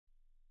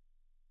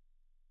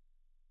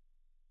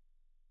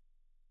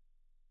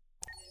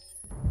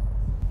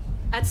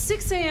At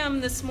 6 a.m.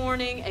 this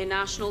morning, a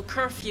national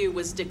curfew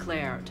was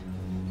declared.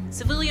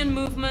 Civilian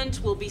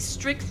movement will be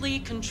strictly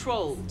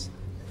controlled.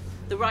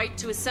 The right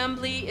to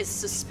assembly is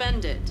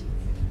suspended.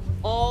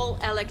 All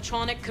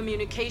electronic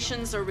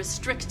communications are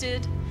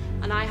restricted,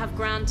 and I have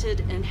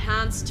granted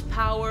enhanced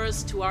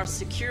powers to our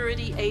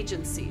security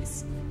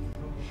agencies.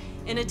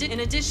 In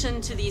addition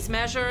to these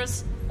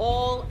measures,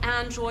 all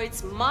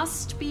androids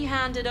must be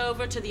handed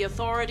over to the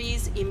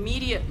authorities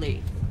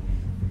immediately.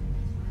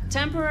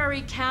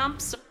 Temporary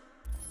camps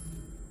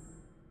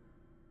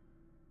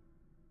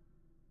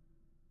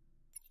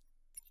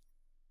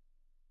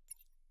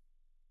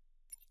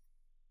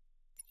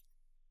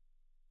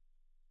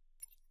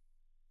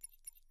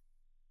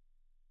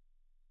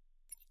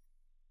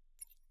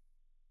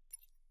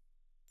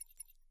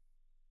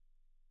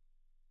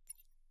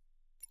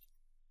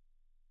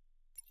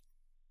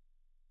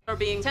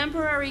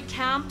temporary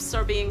camps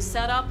are being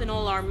set up in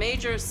all our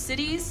major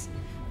cities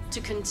to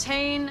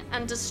contain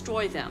and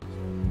destroy them.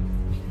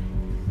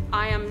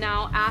 I am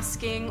now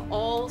asking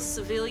all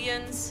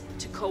civilians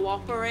to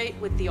cooperate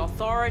with the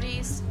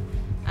authorities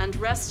and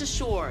rest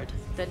assured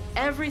that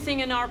everything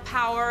in our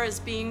power is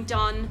being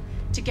done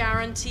to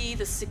guarantee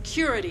the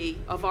security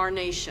of our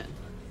nation.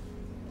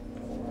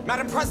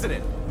 Madam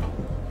President!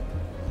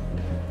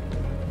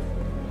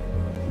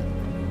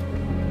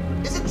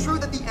 Is it true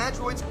that the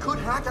androids could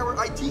hack our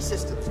IT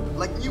systems,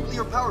 like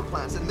nuclear power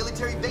plants and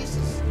military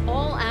bases?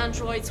 All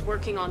androids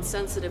working on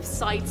sensitive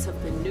sites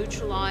have been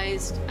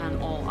neutralized, and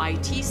all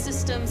IT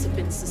systems have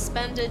been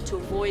suspended to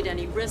avoid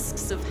any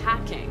risks of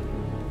hacking.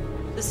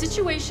 The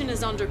situation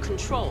is under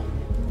control.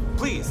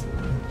 Please!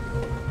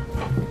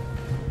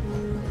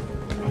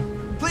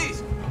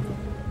 Please!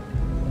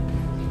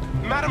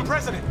 Madam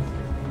President!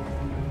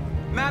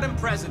 Madam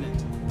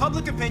President,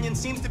 public opinion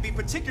seems to be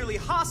particularly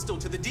hostile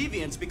to the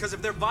deviants because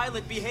of their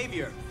violent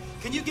behavior.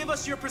 Can you give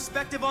us your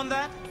perspective on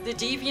that? The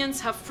deviants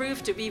have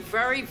proved to be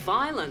very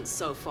violent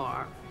so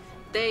far.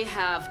 They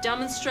have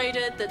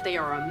demonstrated that they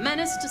are a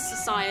menace to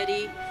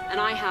society, and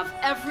I have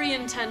every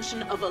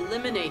intention of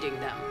eliminating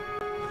them.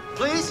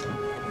 Please?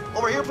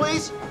 Over here,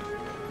 please?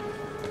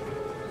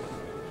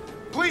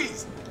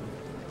 Please!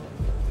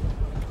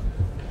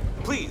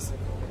 Please!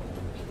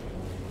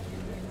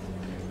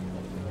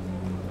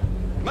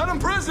 Madam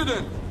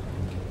President!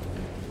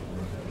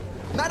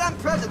 Madam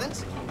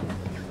President?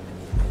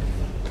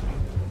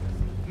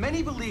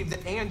 Many believe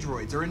that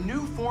androids are a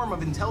new form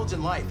of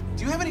intelligent life.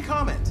 Do you have any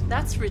comment?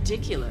 That's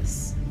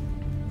ridiculous.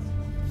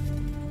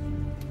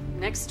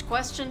 Next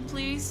question,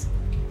 please.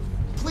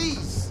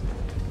 Please!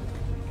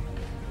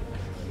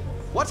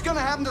 What's gonna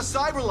happen to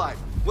cyberlife?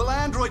 Will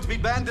androids be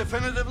banned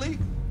definitively?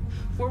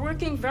 We're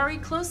working very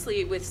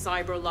closely with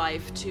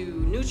CyberLife to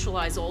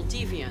neutralize all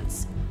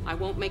deviants. I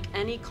won't make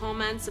any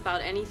comments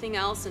about anything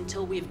else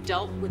until we've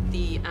dealt with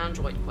the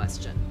android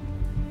question.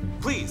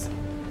 Please!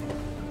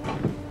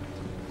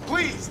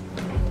 Please!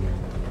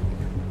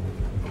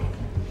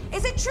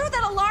 Is it true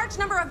that a large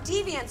number of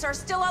deviants are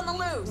still on the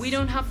loose? We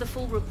don't have the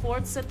full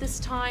reports at this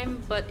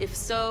time, but if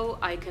so,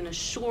 I can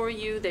assure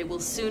you they will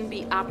soon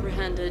be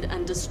apprehended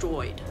and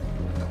destroyed.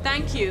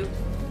 Thank you.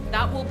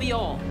 That will be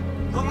all.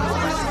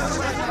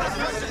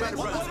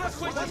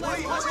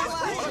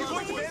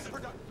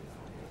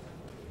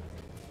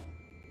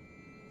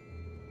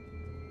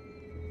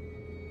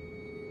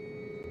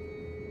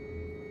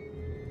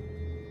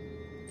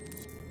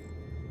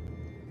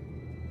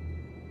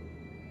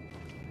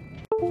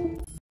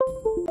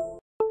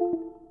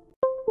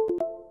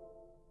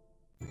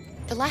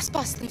 The last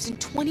bus leaves in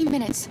 20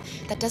 minutes.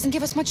 That doesn't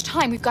give us much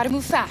time. We've got to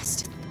move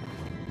fast.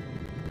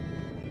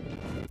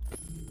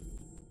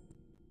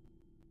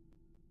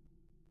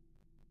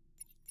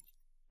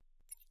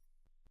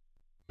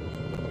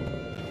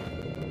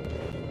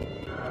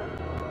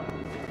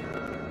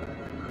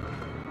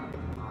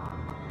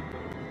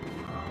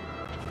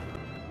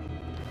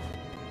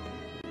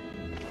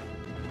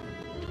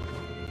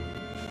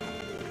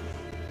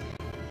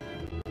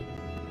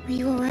 Are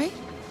you all right?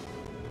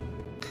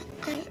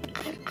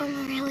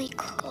 I'm really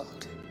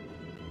cold.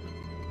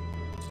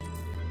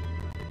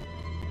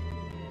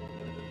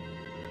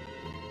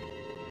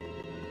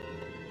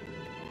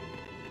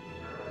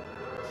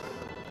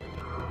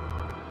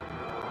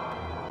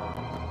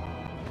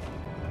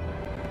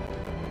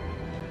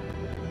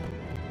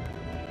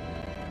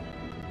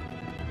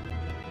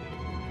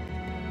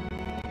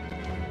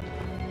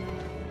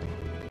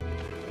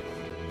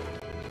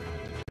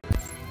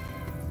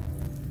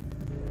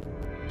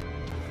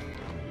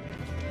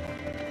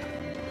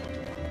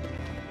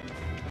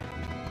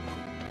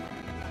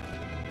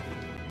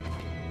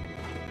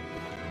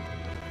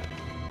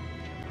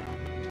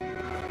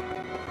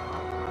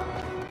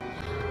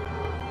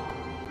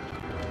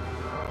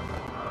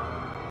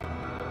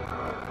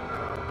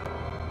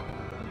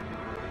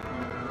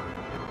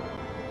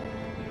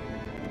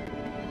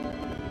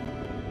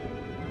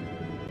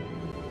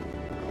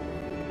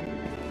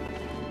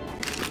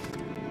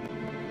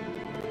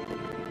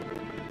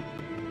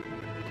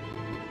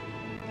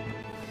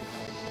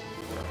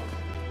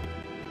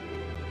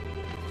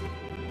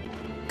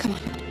 Come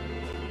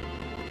on.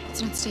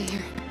 Let's not stay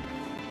here.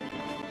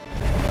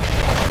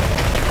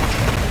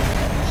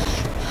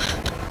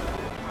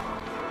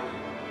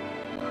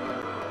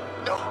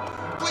 No,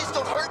 please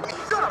don't hurt me.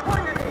 Stop!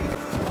 On your knees!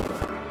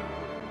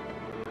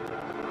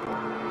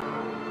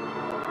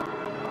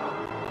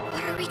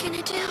 What are we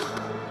gonna do?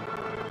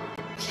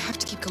 We have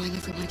to keep going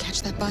if we want to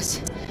catch that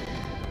bus.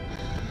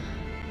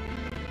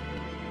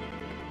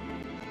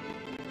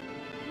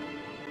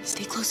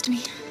 Stay close to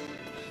me.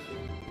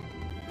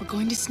 We're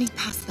going to sneak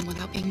past them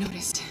without being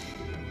noticed.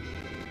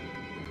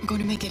 We're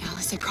going to make it,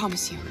 Alice, I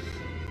promise you.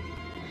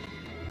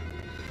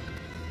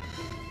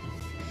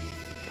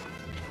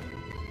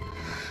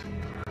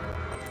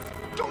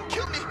 Don't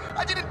kill me.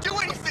 I didn't do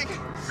anything.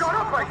 Shut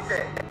up, I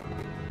said!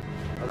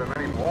 Are there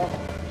many more?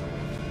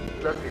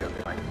 Let's eat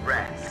up like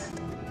rats.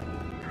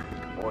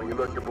 The more you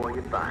look, the more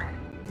you find.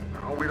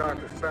 Oh, we don't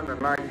have to spend the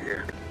night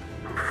here.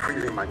 I'm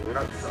freezing my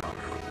nuts off.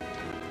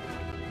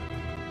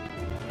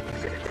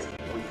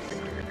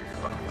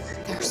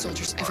 There are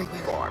soldiers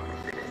everywhere.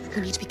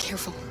 We need to be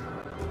careful.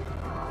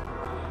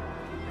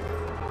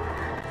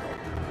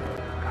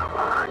 Come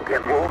on,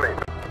 get moving.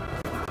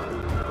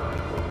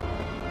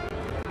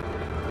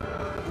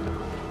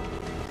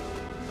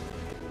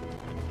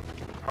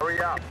 Hurry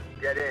up,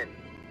 get in.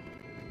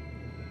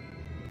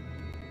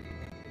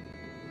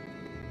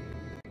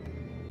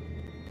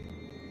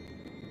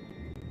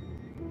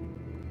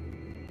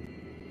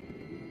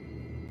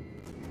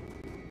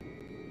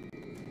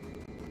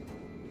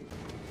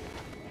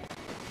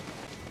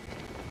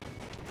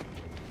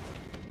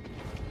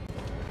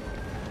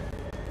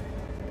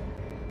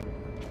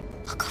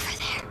 Look over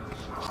there.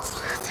 It's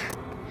Luther.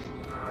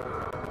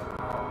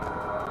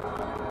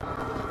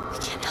 We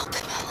can't help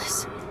him,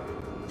 Alice.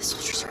 The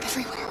soldiers are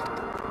everywhere.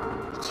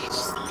 We can't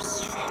just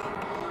leave him.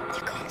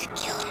 They're going to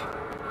kill him.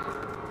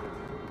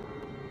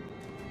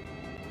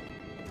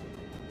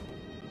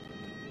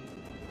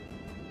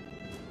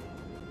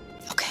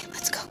 Okay,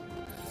 let's go.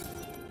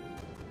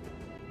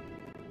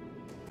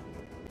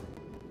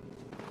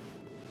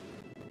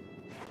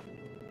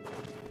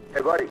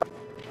 Hey, buddy.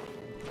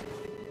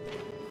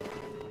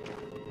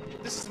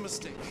 This is a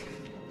mistake.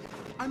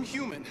 I'm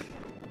human.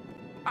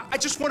 I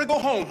just want to go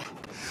home.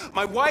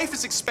 My wife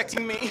is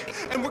expecting me,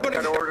 and we're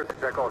gonna... Got orders to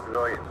check all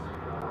civilians.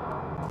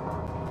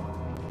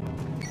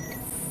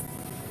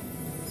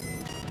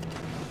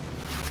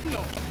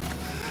 No.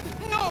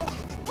 No!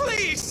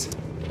 Please!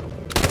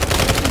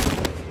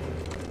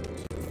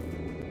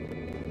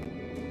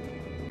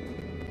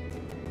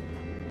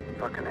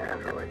 Fucking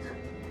androids.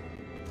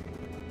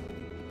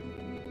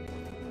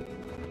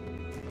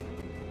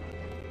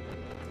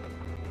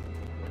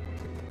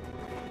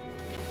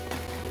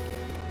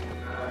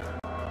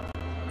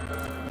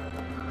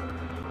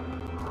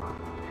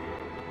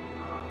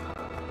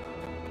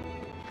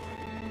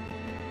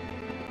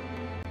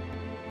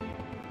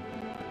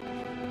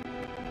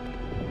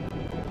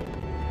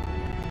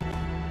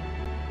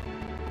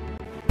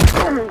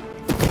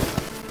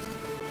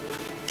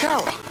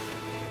 Kara!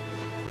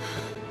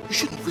 You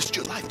shouldn't have risked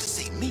your life to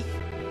save me.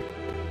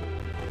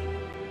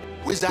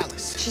 Where's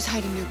Alice? She's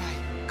hiding nearby.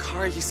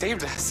 Kara, you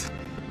saved us.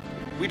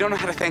 We don't know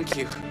how to thank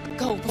you.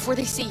 Go, before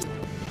they see you.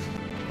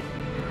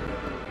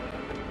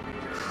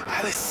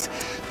 Alice!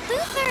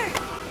 Luther!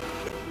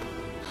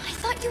 I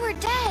thought you were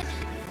dead.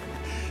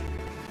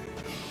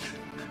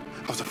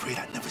 I was afraid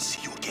I'd never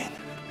see you again.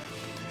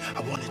 I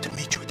wanted to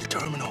meet you at the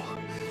terminal,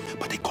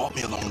 but they caught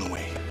me along the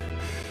way.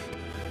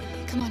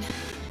 Come on.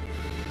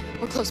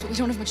 We're close, but we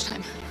don't have much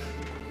time.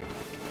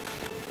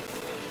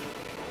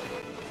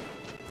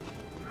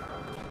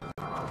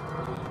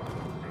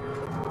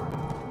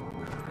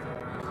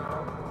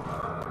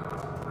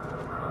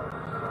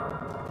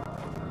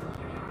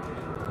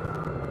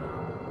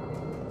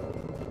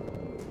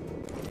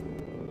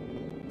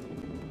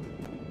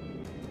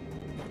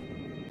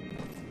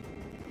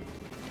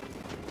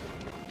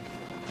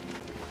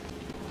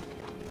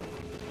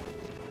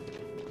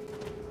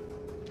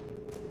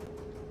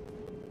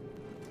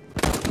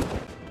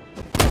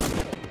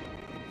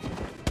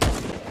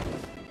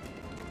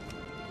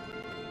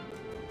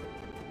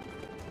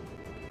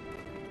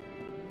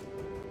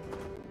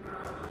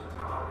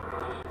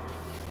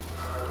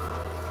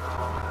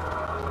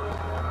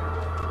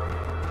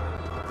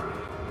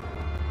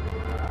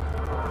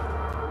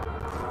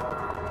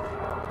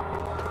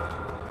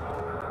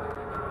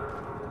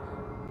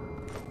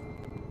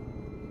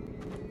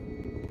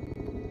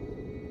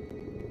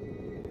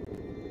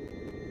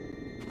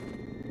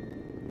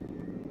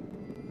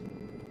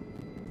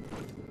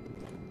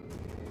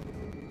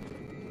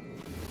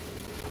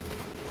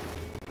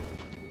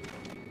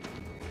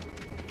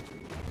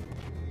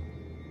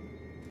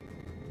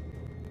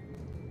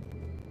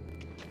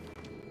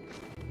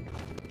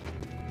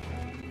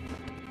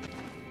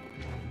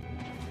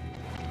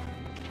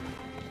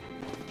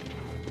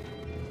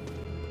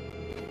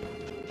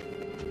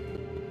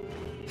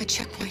 A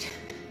checkpoint.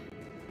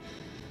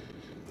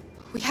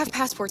 We have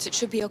passports, it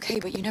should be okay,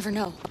 but you never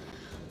know.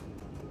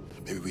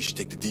 Maybe we should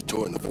take the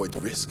detour and avoid the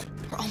risk.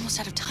 We're almost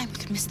out of time, we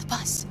could miss the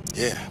bus.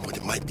 Yeah, but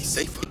it might be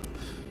safer.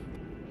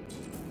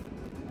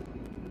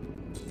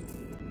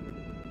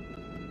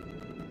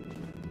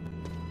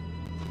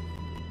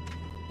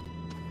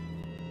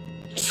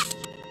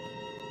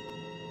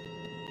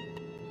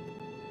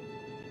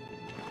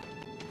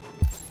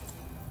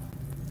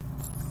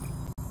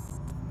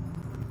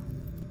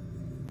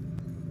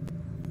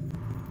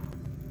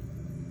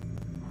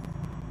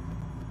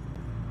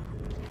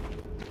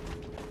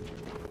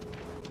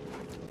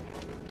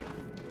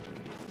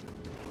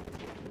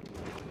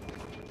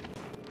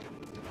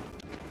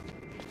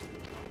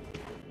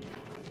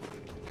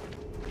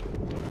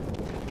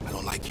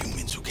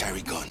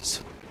 carry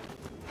guns.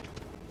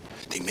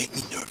 They make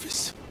me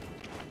nervous.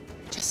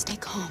 Just stay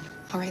calm,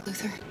 all right,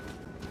 Luther?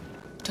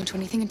 Don't do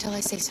anything until I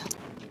say so.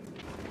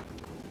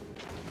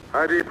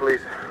 ID,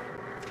 please.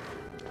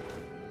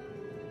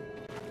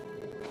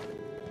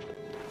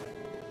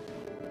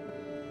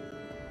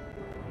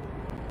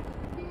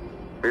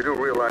 You do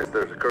realize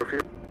there's a curfew?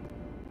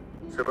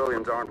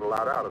 Civilians aren't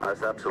allowed out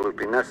unless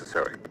absolutely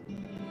necessary.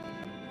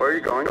 Where are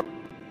you going?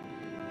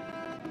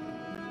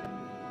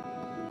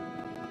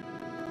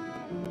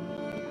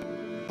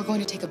 We're going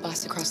to take a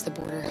bus across the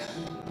border.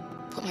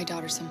 Put my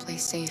daughter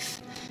someplace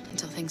safe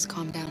until things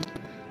calm down.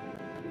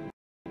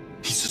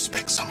 He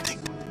suspects something.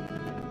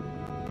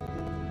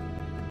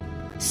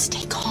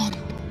 Stay calm.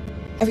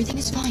 Everything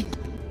is fine.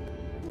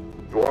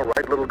 You all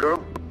right, little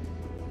girl?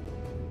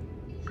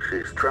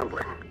 She's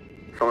trembling.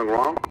 Something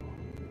wrong?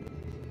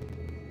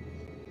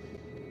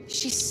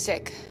 She's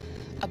sick.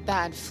 A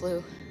bad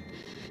flu.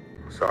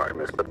 Sorry,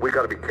 miss, but we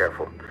gotta be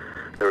careful.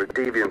 There are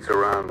deviants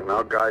around and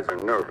our guys are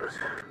nervous.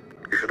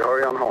 You should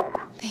hurry on home.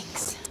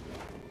 Thanks.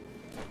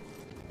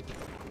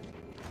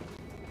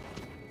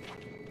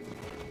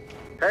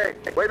 Hey,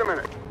 wait a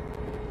minute.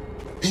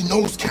 He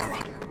knows,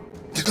 Kara.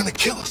 They're gonna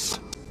kill us.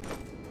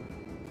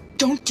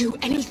 Don't do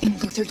anything,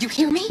 Luther. You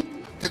hear me?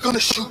 They're gonna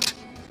shoot.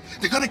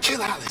 They're gonna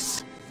kill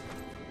Alice.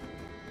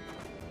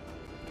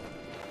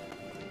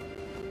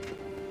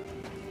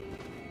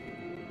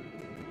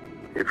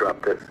 You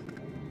dropped this.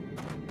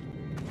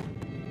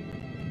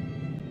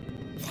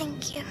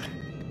 Thank you.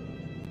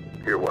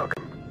 You're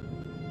welcome.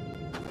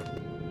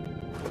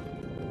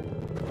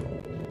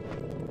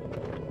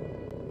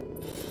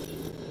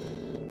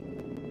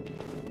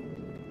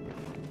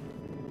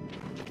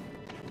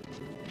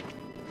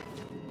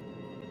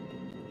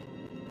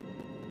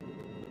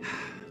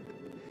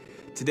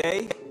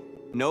 Today,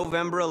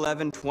 November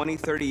 11,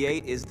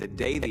 2038, is the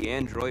day the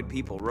android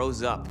people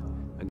rose up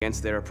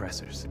against their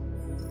oppressors.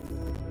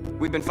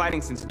 We've been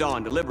fighting since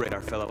dawn to liberate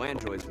our fellow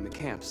androids from the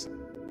camps.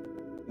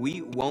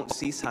 We won't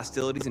cease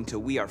hostilities until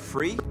we are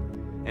free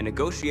and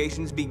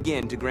negotiations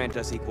begin to grant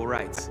us equal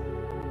rights.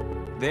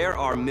 There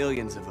are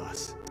millions of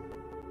us,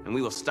 and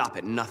we will stop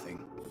at nothing.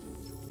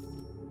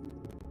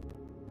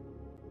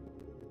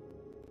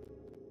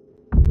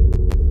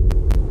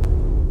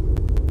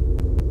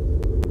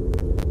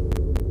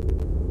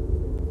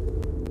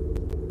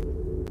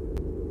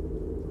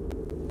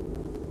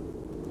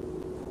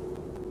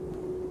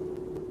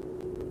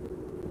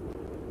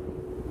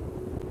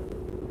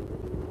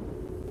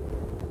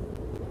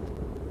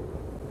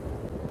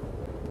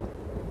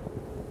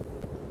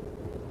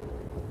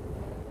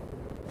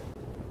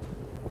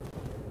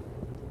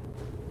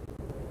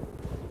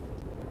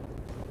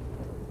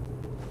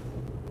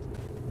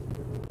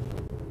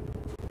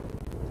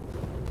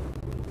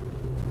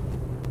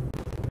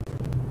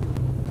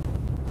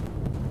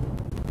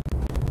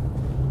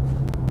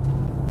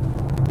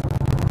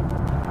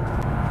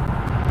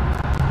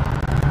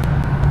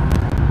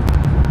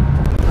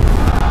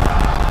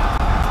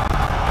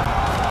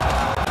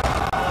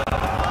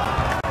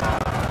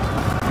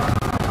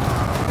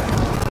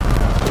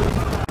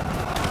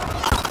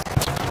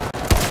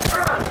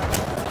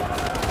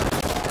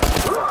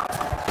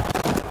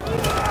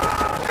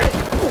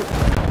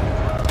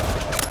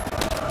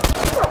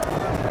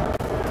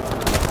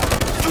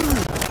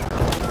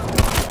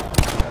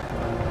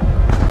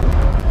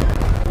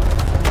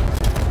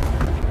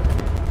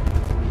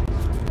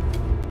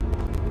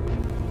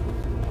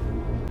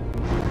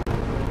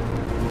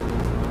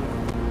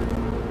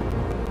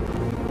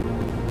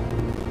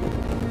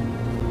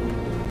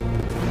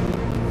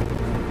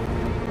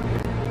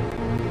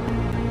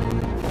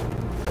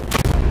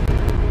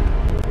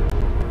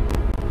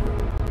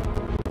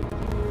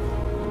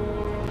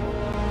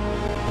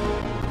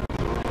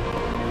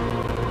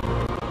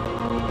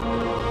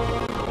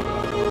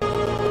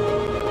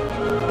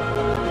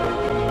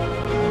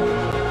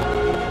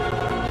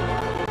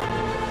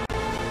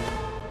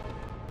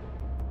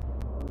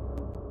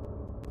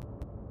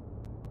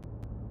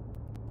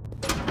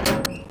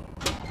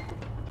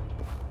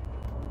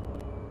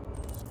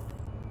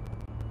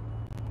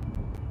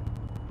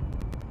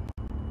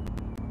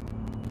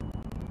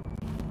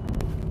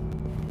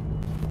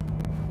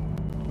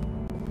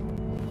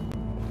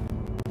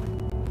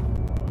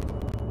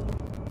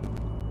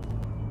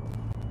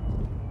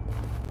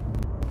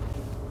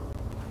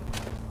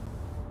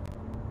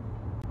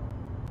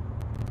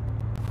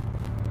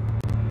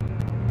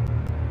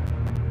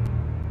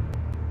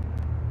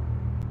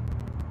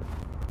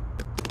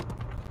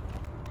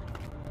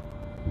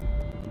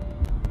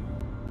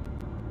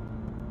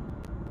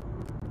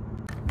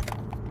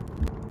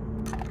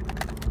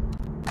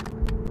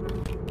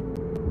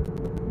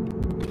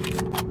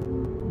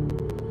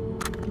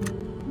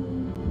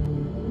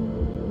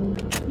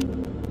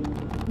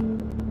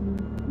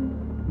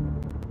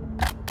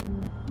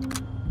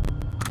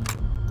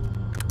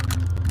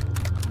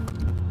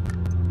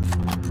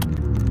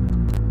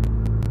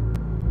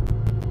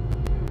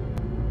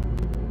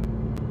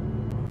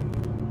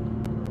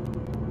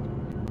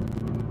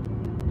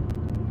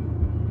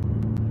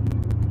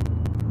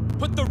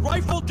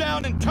 rifle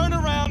down and turn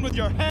around with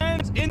your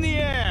hands in the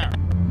air!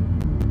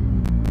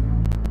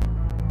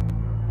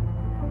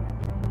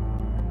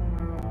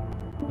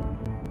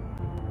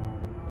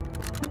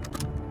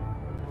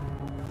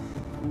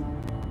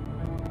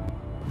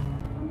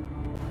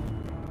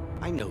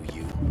 I know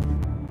you.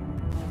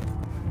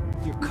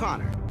 You're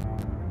Connor.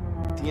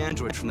 The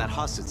android from that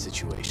hostage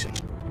situation.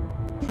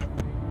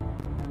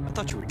 I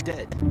thought you were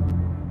dead.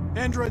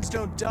 Androids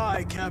don't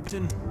die,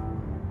 Captain.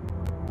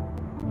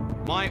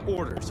 My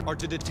orders are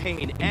to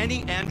detain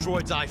any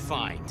androids I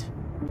find.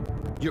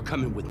 You're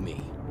coming with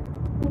me.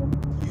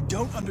 You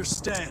don't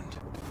understand.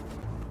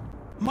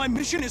 My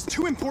mission is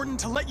too important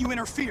to let you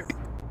interfere.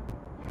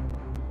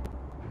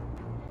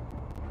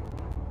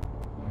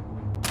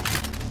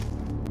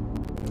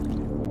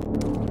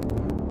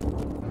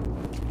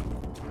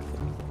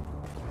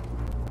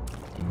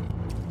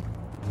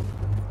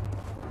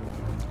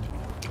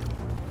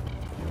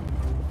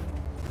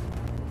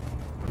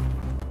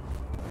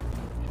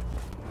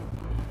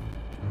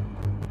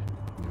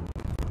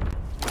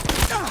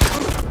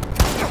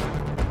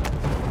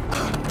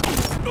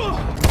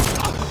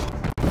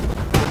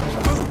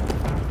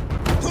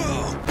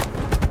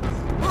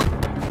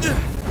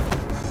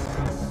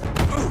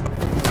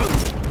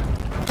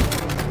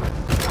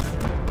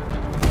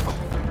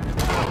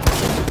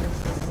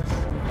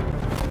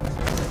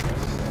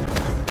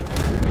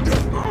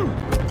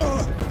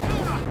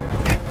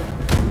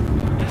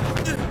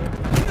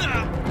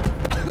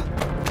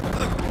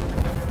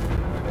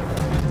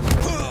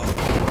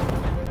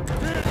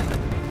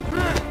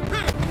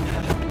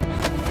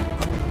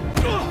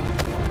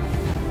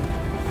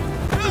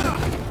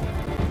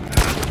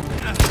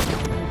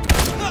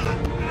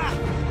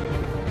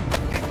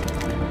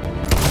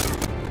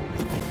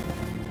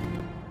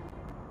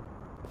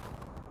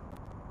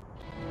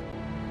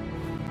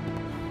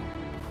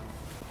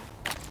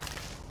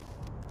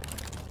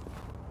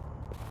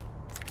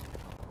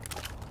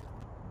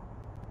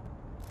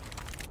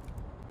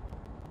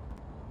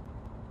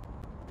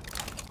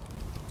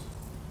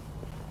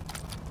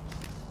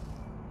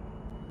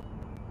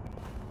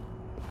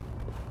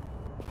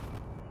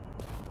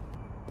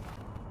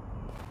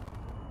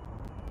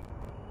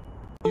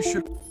 You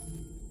should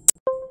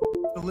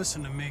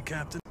listen to me,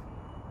 Captain.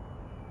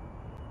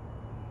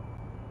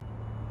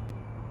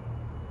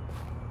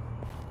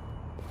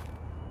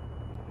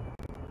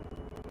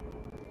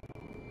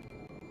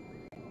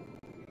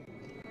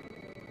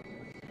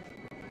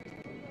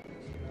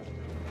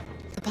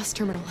 The bus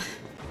terminal.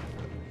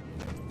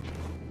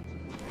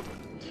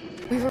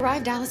 We've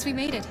arrived, Alice. We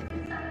made it.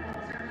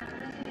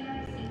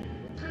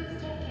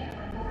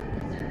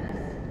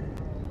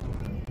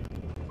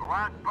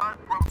 Last bus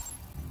from...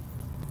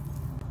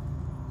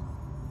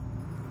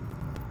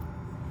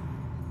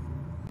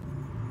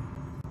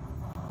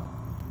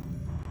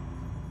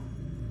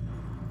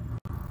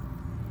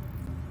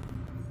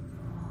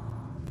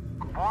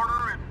 The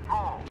border is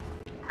full.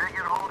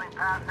 Ticket holding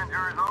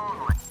passengers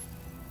only.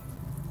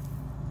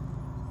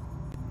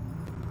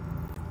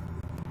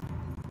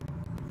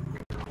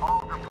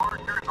 All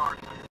departures are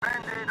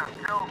suspended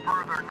until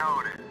further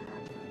notice.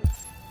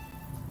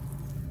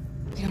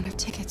 We don't have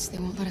tickets. They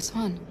won't let us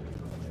on.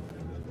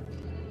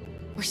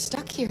 We're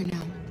stuck here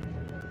now.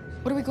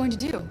 What are we going to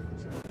do?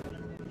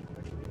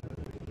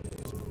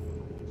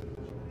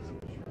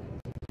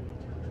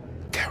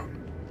 Carol,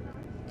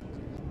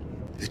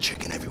 they're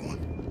checking everyone.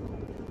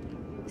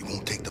 It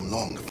won't take them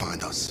long to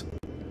find us.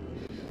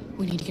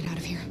 We need to get out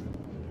of here.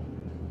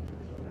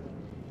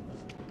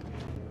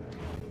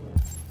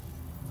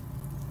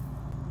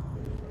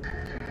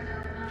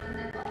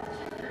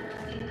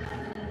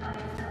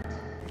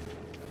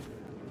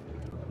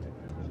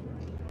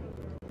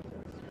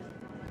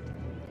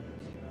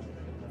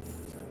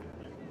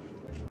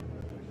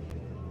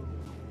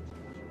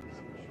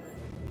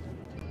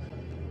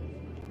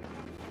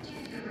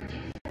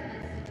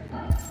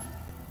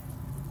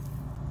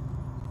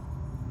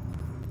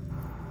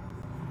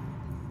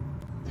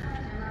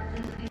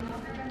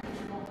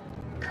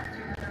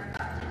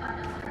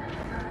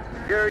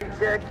 Security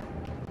check.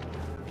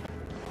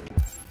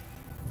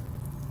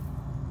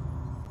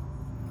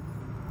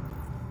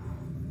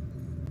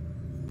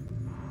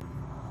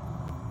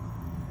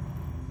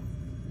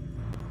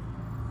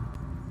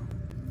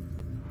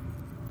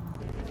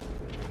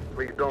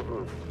 Please don't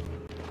move.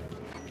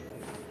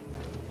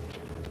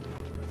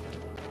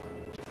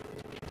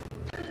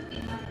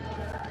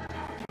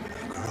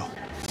 Girl.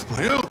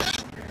 You!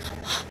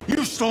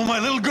 You stole my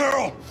little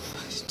girl!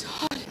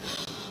 Todd.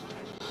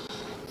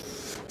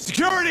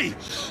 Security!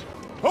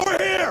 Over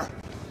here!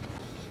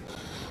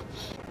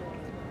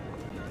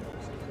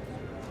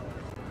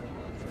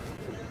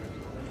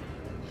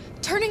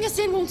 Turning us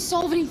in won't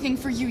solve anything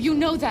for you. You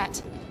know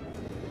that.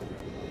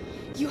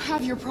 You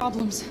have your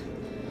problems.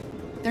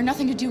 They're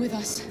nothing to do with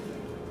us.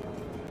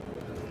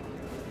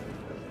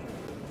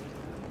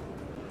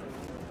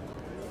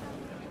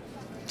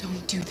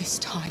 Don't do this,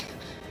 Todd.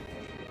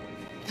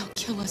 They'll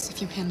kill us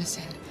if you hand us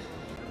in.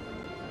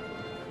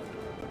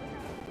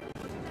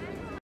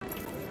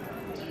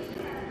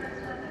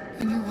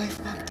 When your wife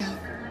walked out,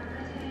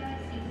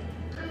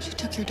 she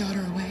took your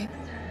daughter away.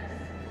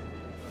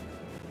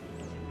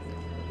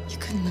 You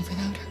couldn't live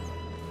without her.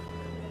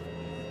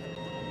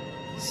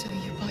 So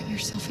you bought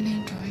yourself an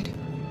android.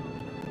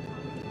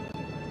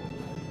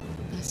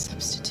 A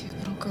substitute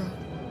little girl.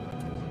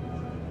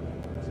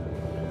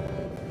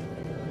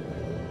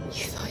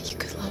 You thought you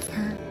could love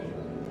her.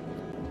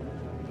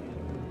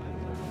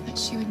 That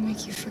she would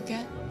make you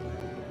forget.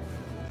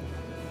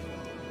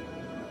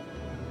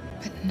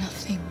 But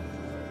nothing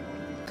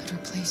could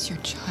replace your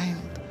child.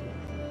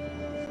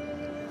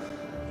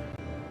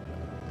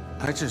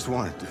 I just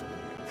wanted to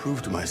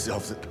prove to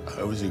myself that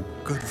I was a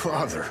good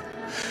father.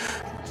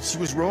 She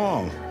was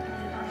wrong.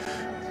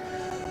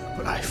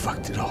 But I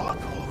fucked it all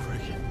up all over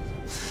again.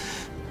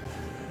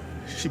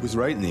 She was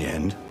right in the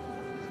end.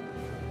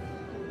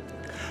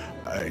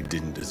 I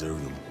didn't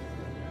deserve them.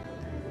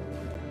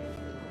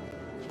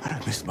 But I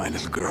miss my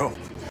little girl.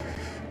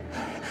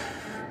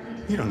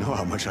 You don't know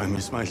how much I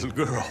miss my little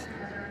girl.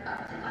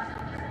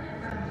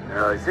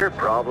 Is there a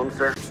problem,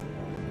 sir?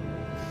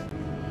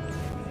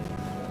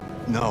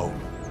 No.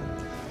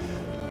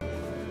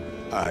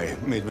 I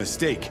made a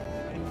mistake.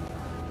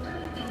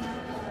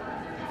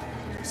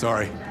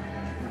 Sorry.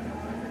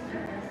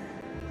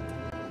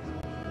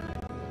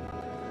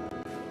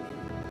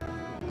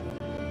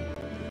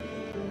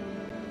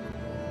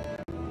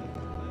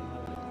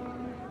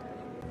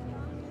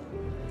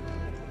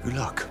 Good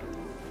luck.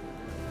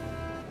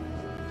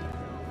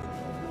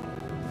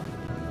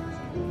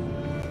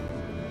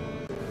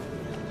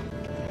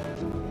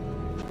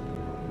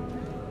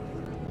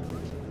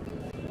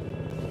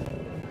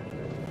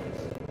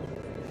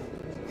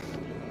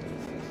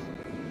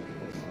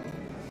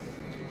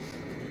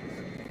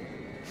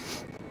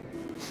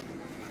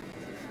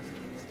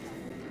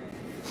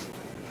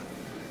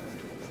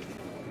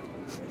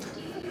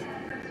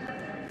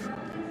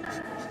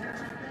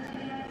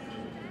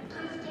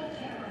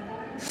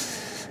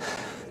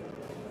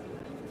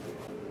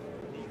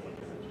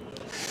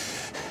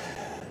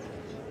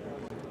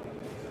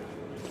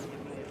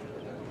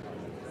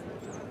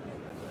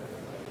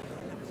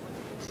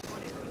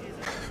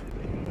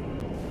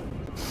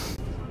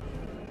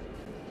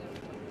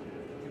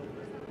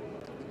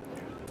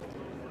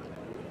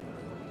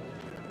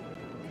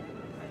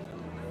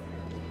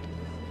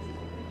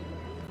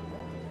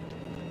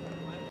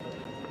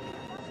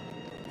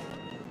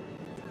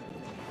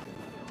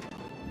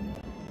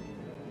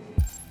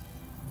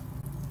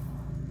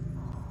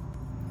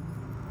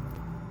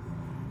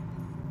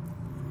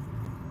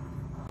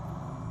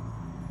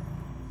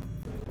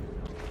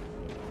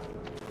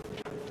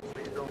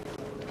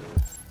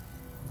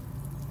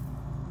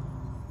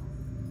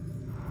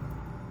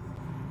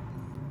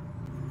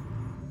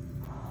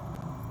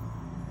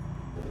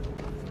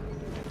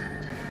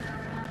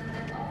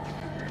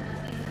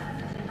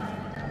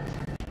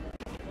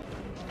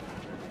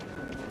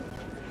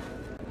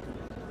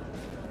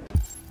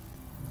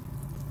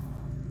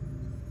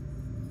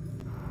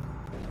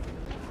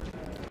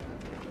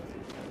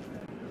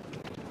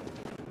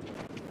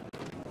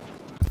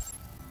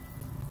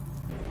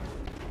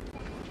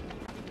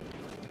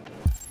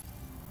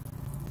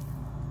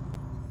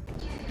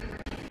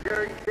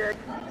 Security check.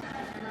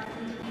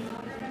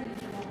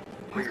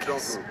 Please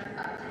don't move.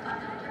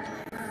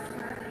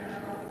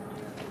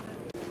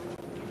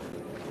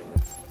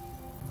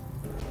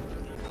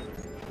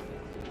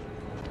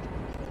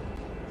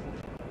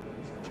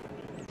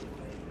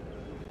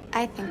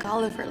 I think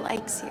Oliver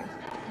likes you.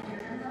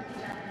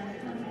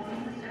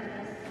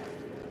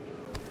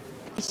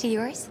 Is she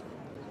yours?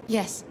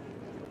 Yes.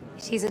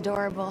 She's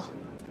adorable.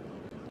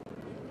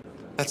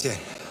 That's it.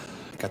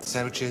 Got the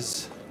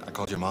sandwiches. I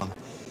called your mom.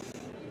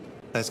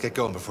 Let's get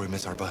going before we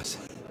miss our bus.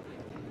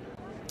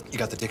 You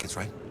got the tickets,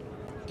 right?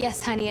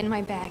 Yes, honey, in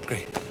my bag.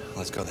 Great.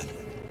 Let's go then.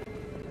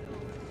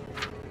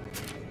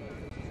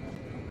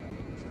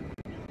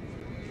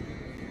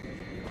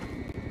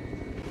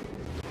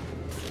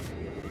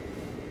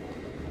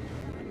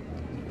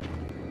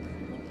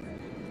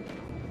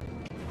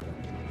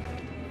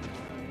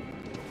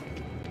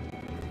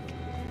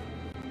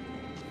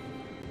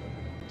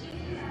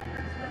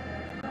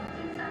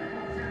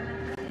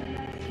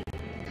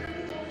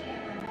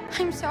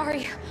 I'm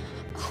sorry.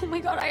 Oh my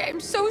god, I'm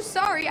so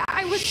sorry.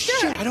 I was sure.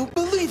 Shit, I don't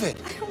believe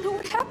it. I don't know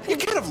what happened. You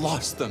can't have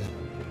lost them.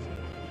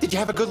 Did you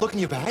have a good look in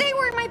your bag? They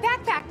were in my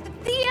backpack.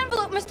 The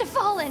envelope must have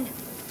fallen.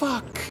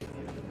 Fuck.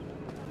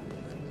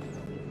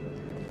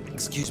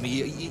 Excuse me,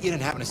 you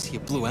didn't happen to see a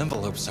blue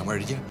envelope somewhere,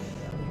 did you?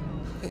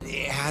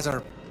 It has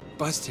our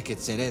bus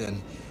tickets in it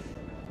and...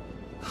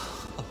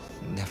 Oh,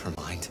 never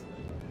mind.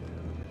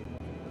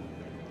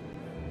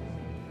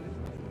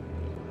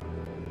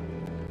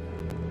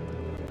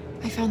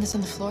 I found this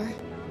on the floor.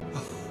 Oh,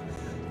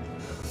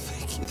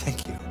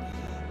 thank you.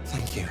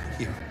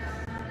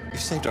 You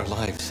saved our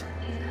lives.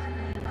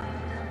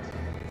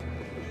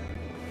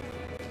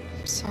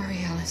 I'm sorry,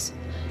 Alice.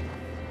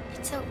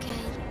 It's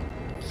okay.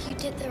 You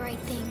did the right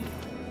thing.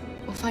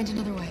 We'll find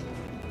another way.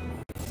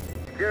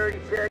 Security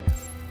check.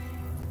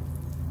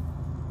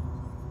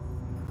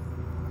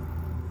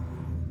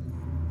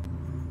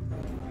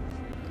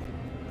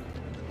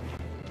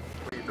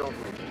 don't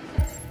move.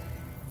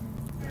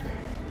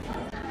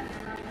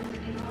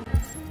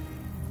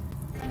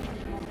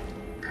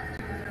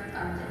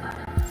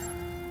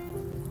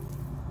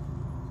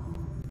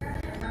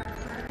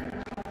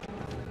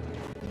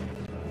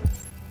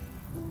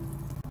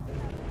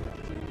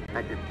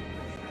 Thank you.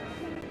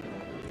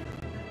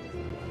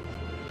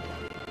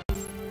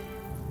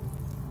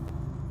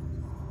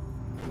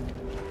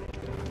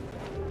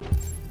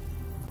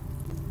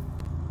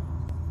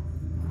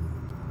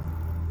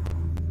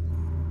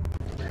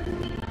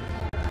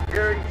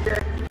 Gary,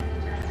 check.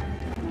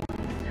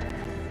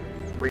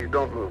 Please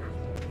don't move.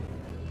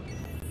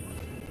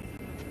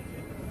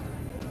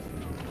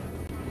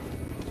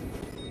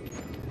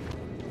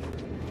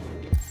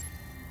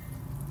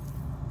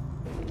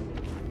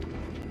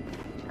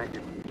 Thank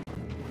you.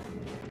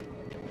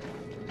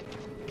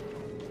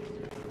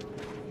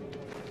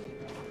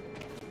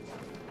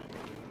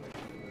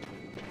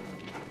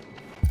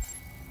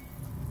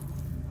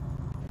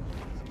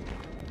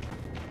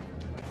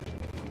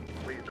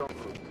 Please don't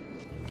move.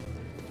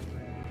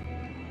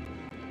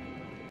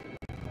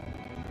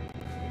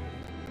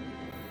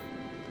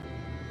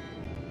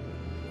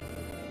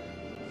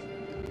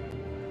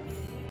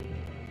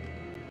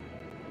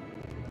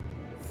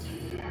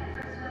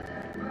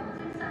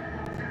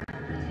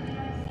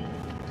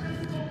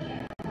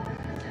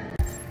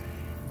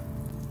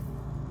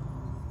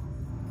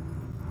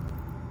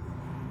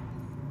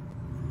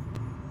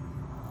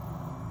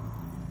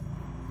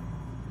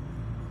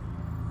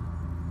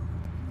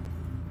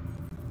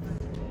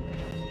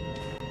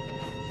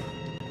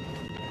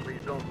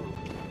 Please don't move.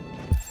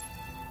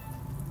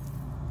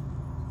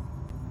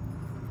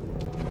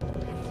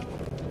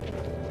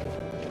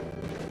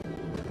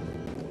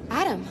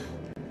 Adam.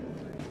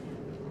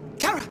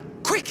 Kara,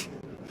 quick!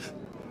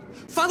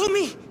 Follow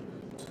me!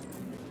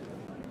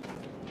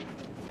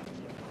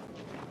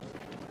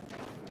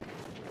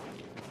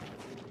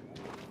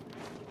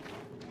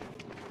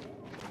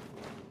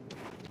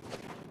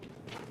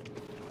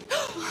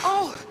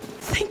 Oh,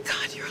 thank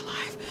God you're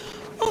alive.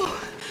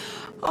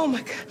 Oh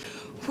my God.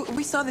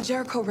 We saw the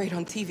Jericho raid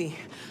on TV.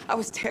 I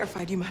was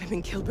terrified you might have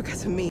been killed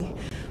because of me.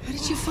 How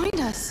did you find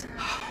us?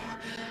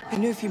 I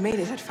knew if you made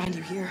it, I'd find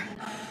you here.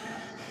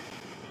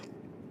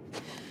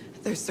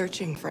 They're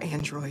searching for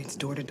androids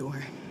door to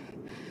door.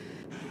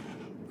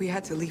 We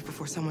had to leave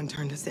before someone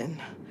turned us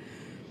in.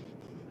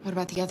 What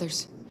about the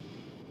others?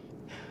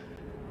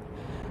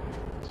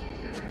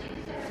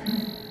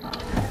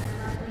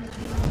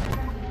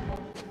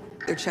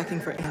 They're checking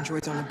for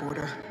androids on the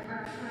border.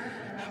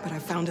 But I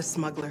found a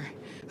smuggler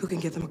who can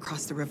get them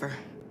across the river.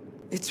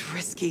 It's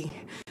risky,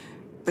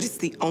 but it's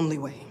the only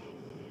way.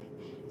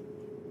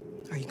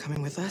 Are you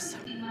coming with us?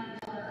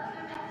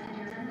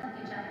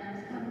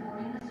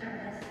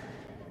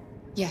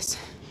 Yes.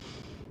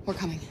 We're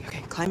coming.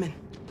 Okay, climb in.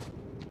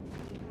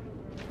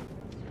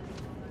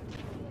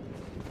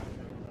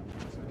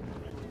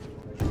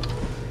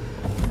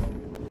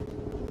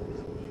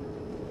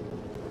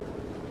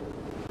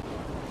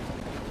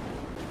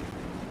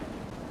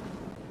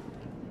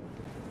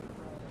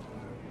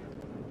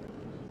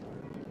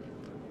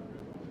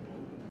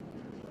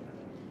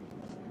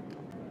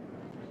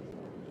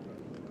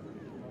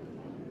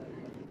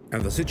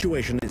 And the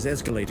situation is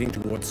escalating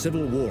towards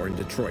civil war in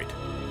Detroit,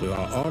 with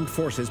our armed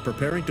forces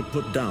preparing to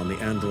put down the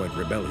android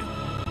rebellion.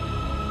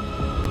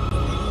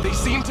 They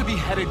seem to be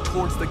headed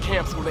towards the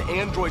camps where the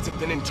androids have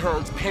been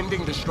interned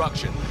pending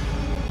destruction.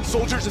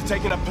 Soldiers have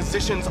taken up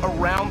positions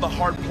around the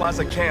Hart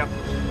Plaza camp.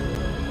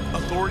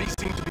 Authorities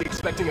seem to be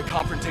expecting a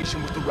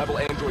confrontation with the rebel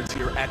androids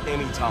here at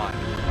any time.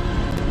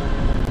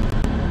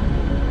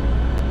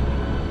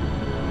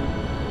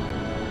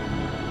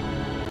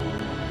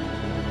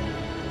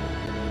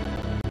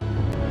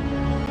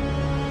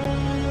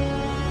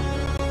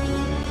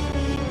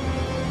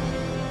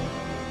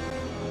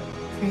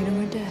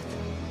 Freedom or death?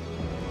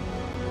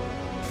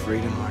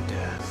 Freedom or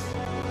death?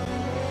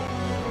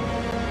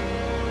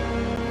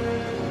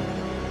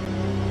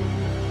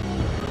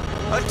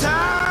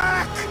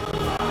 Attack!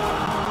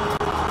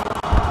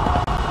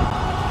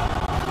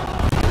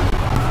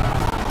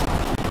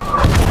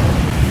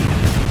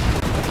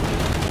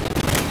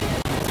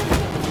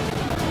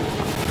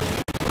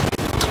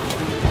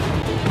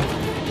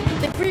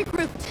 They've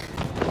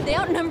regrouped. They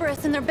outnumber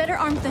us and they're better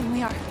armed than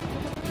we are.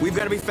 We've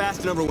got to be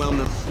fast and overwhelm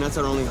them. That's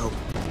our only hope.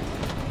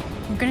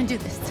 We're gonna do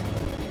this.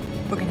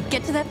 We're gonna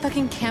get to that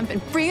fucking camp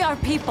and free our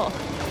people.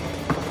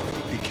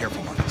 Be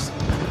careful, Marcus.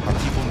 Our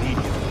people need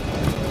you.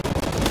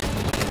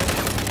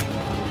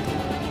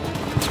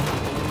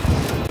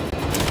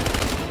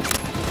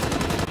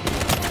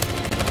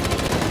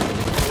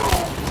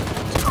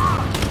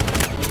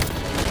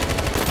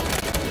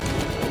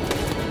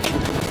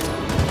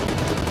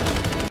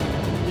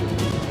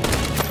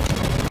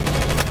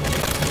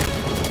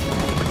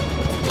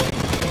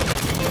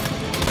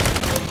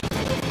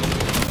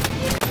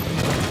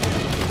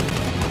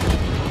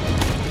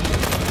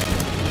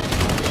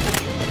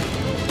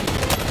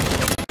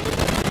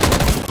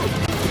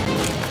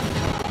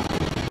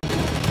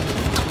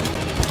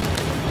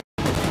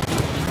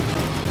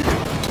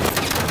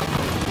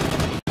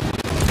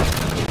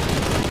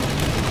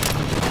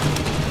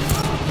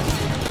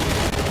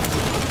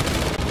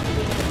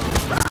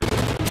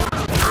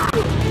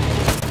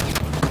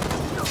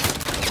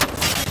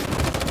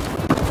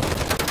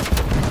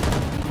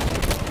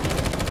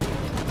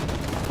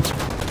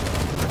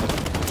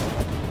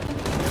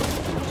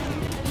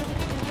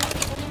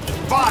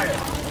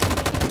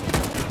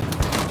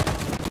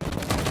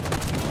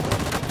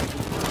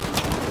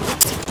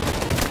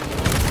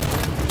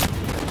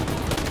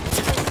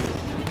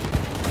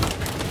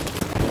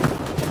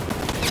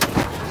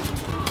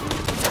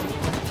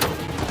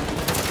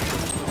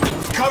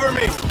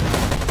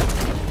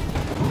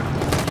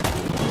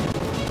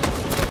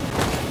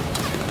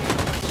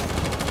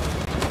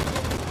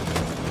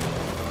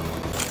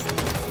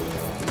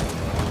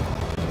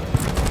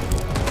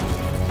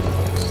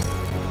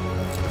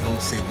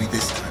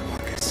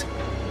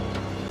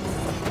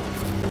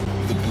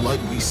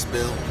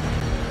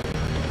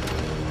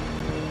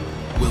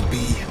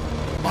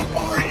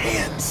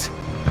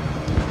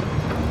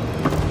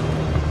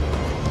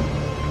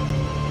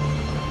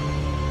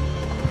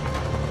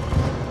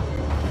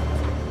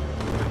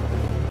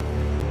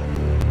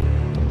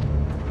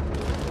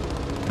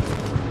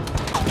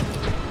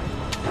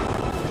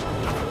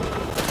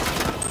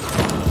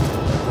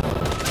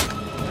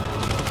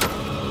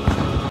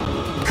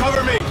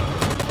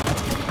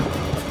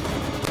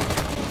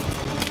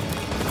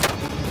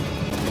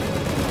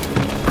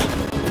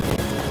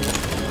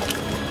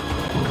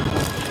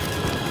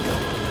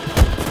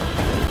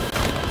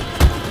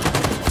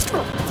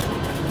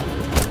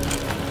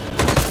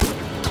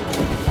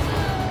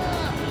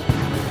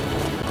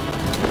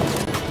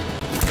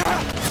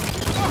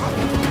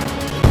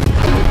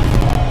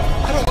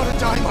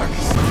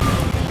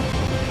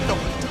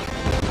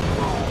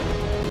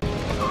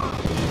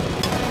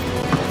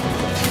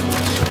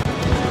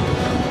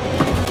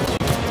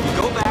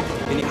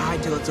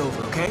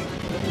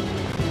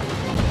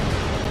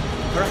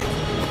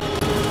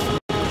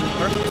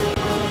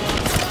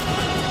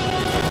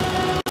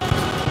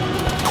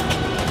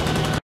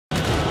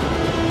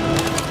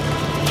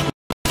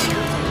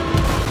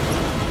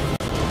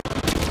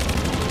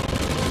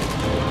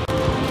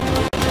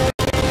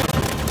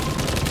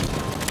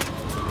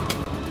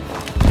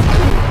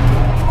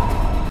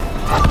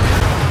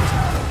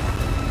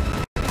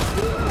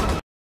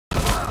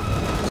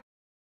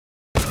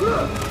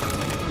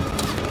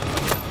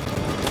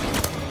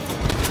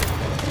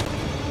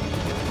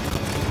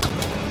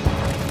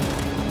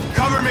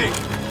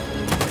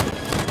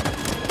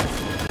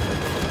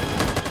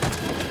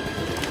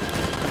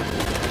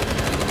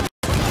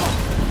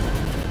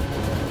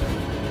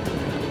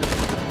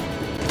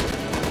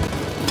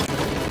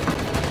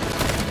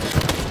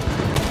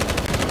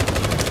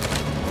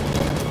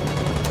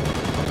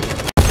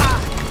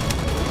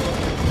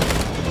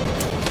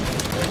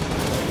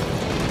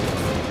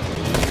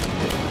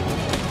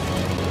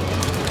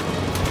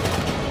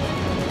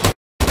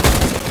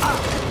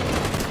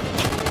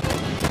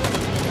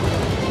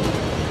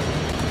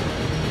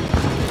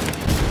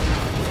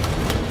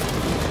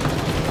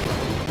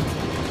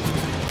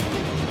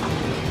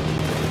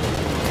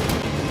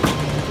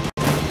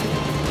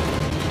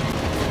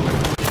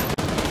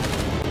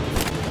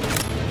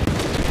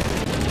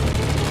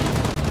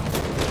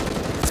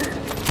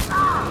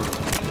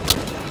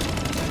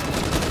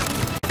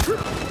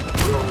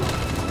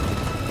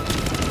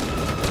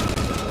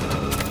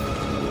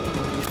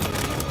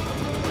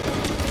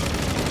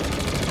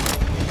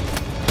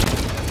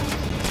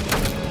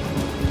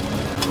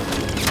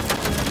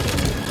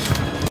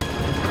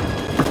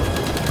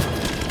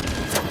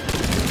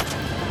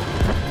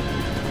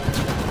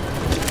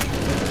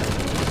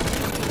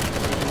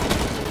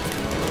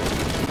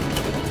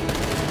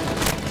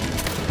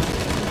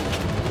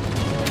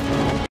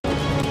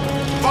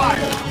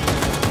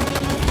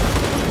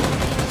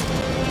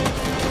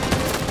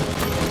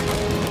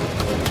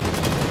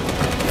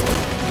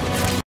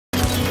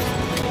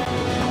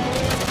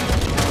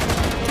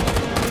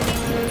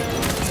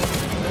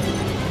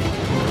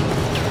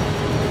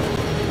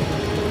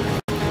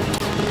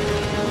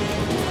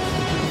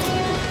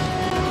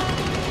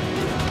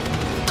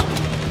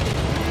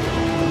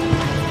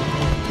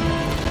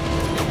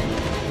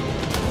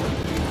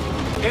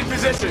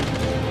 position!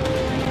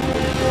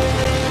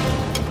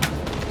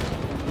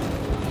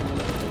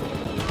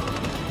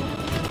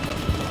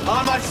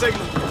 On my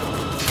signal!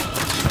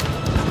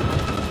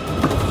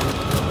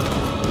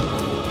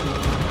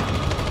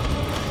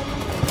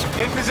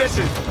 In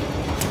position!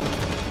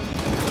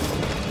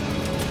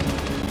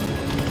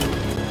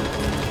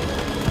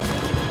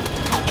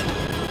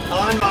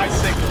 On my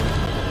signal!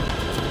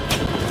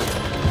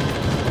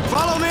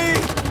 Follow me!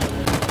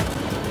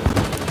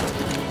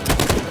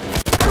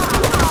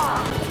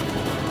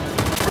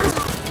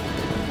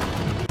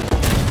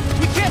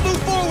 We can't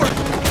move forward!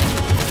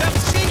 That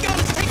machine gun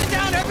is taking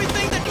down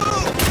everything that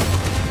moves!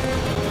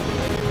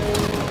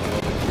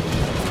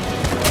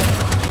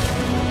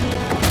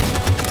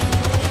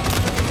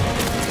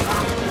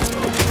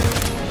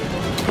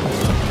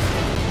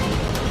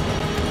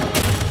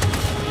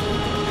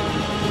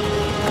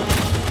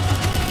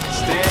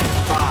 Stand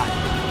by.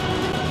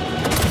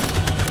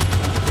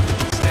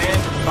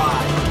 Stand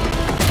by.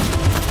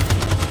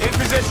 In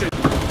position.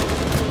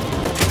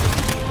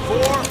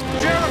 For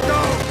Jericho!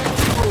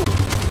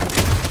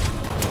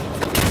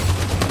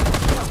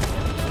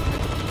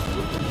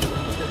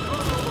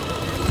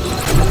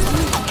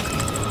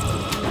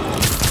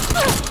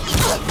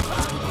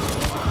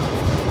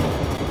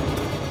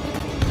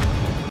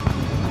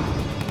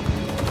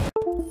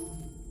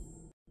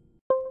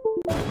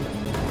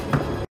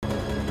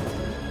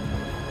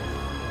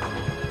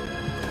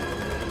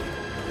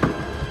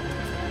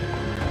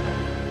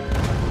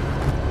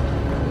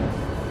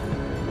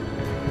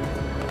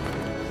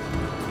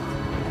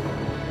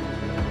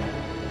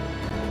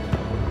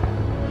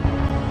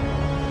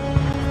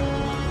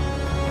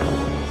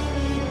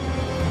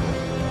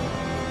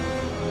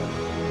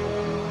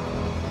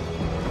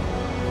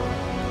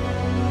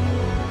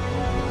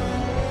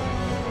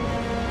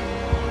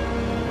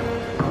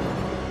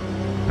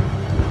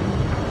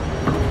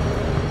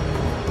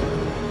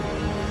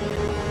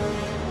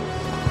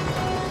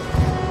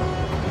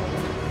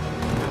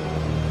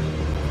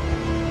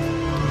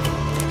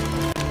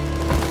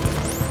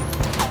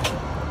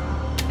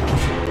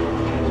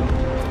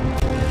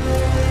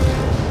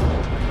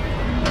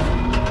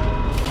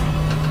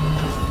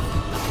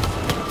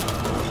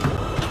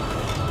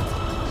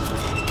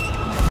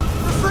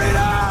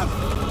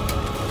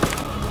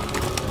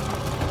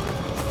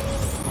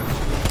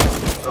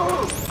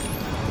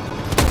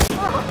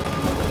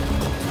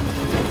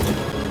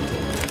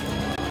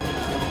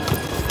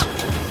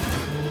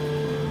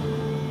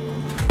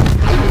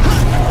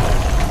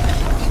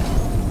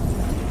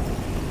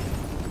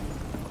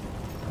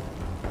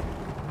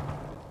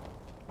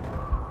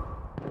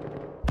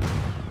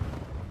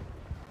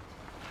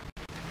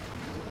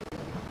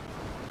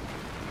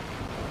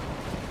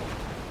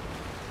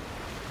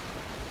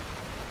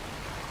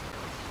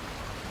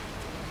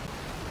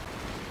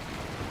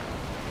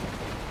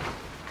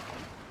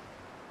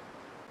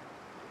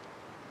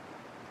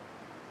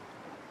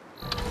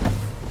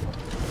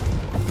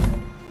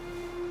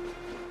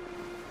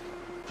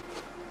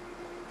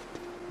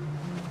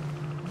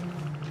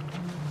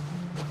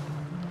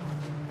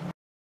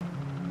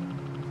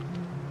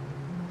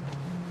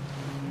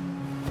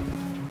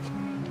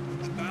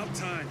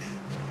 Time.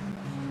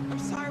 I'm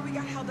sorry we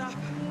got held up.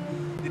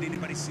 Did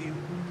anybody see you?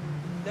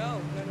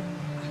 No.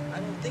 I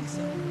don't think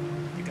so.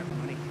 You got the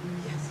money?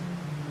 Yes.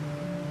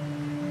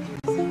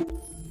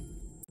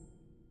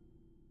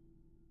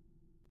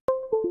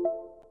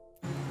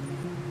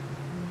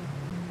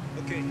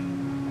 Okay,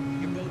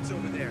 your boat's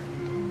over there.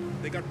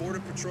 They got border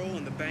patrol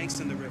on the banks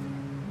and the river.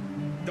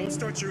 Don't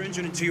start your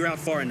engine until you're out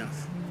far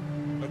enough.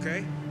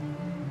 Okay?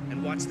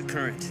 And watch the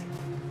current.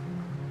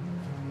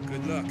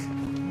 Good luck.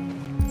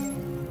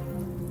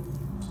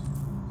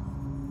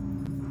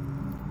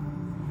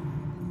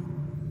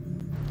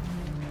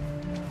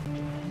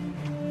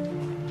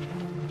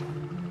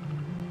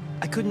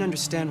 I couldn't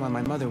understand why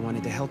my mother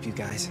wanted to help you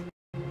guys.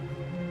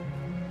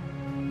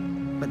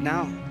 But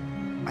now,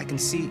 I can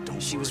see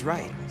she was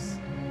right.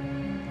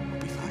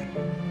 We'll be fine.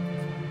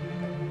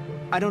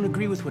 I don't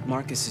agree with what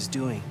Marcus is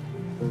doing.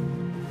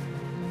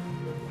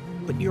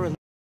 But you're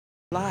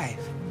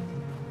alive.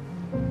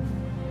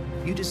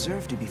 You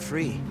deserve to be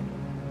free.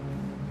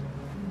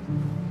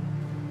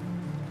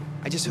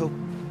 I just hope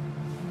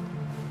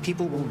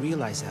people will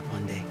realize that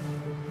one day.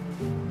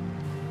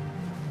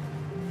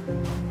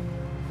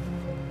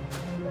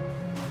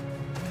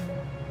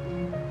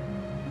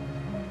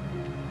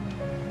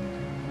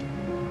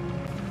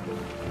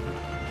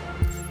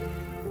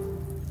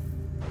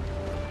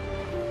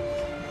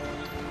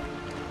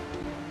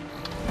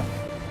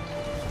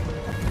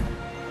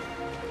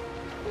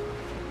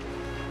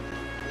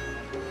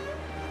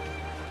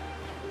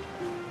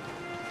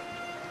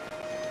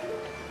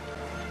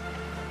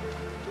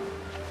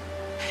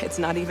 It's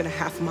not even a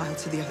half mile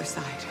to the other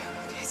side.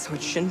 Okay, so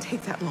it shouldn't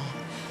take that long.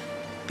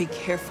 Be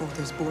careful,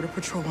 there's border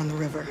patrol on the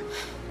river.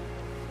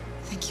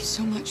 Thank you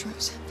so much,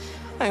 Rose.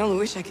 I only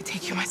wish I could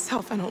take you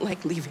myself. I don't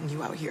like leaving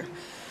you out here.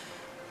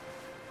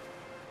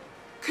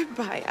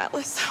 Goodbye,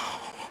 Alice.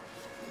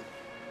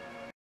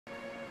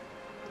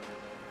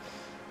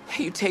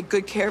 You take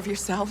good care of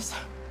yourselves.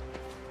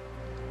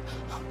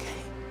 Okay.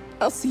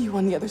 I'll see you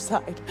on the other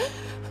side.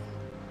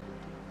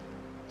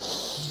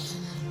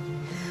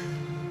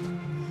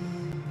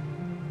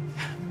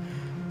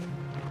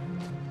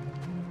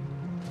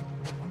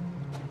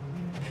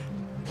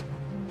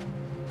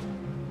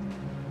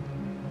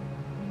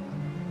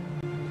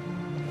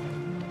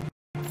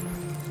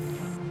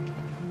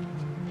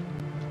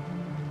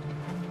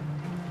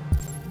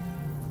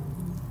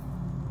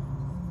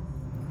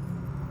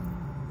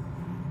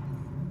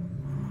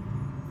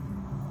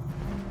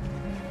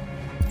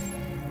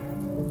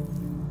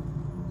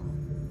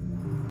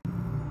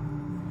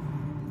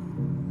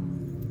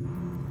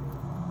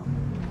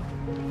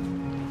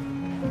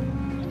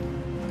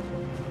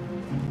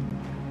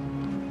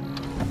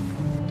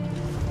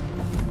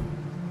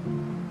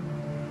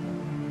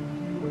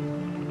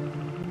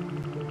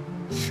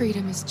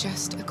 Freedom is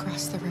just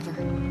across the river.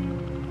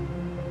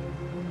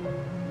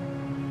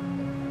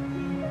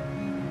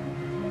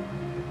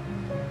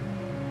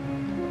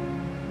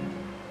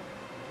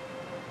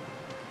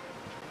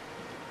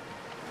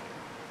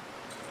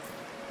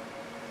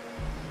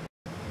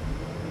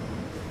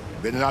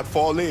 Better not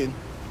fall in.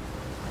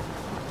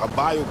 Our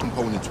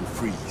biocomponents will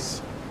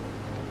freeze.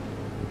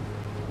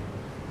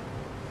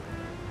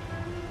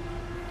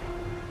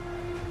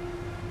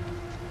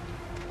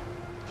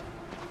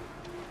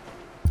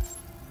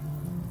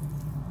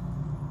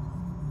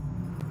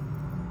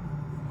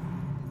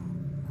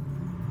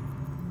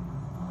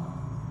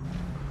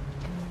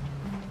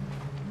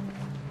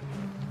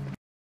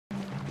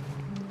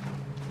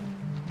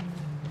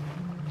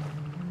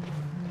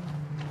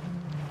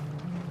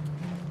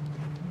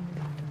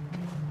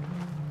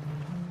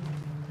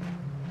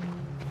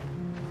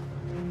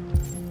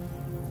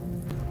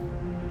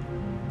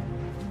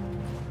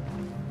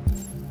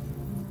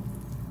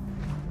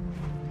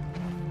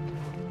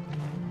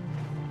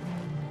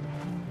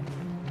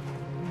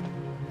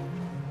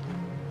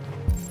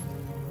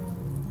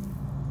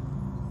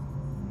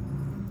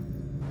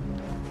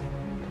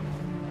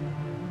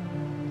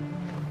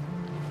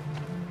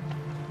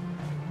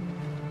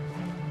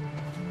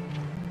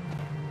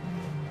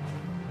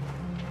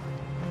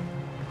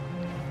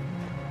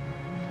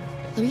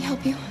 Let me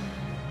help you.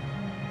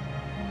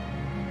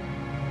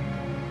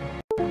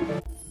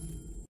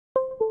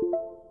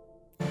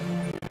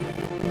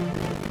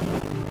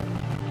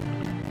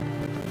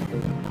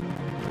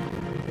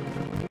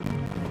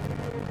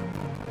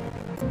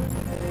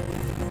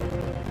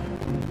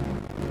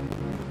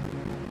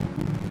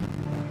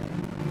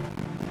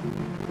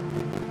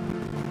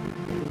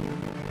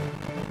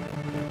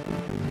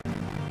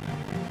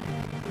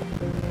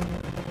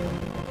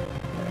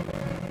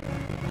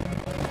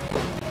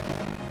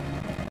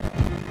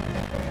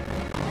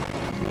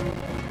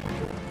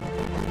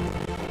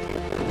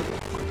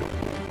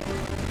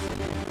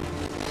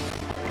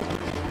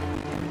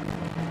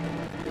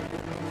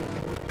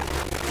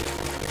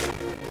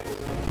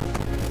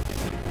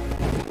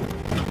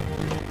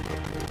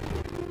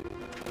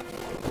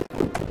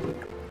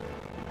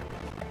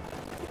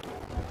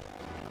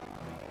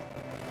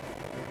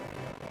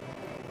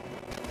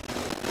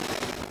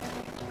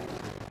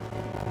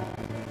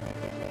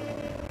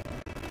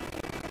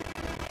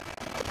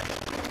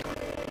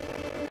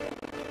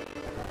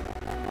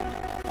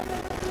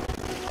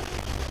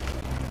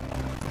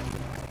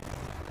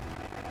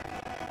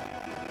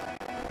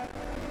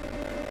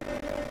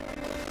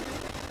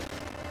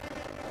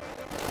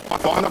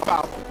 On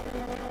about.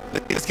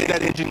 Let's get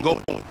that engine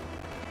going.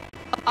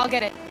 I'll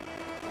get it.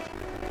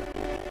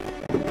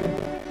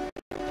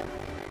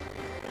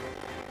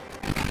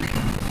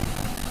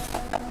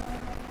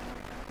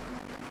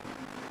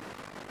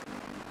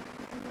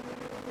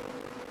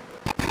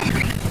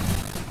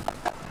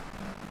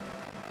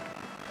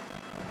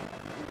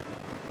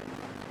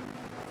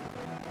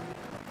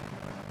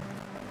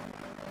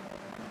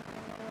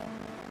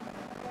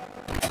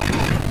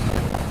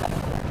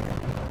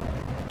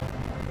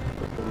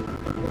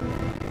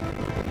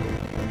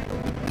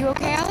 You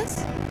okay, Alice?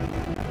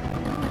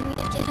 When we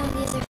get on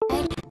the other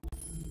side,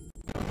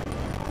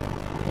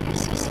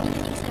 there's so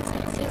many things I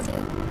want to do.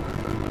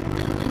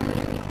 I want to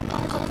read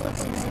all the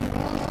books in the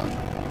world,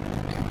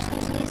 and play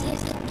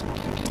music,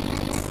 and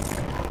dance.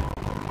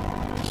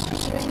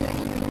 Keep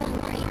everything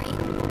right.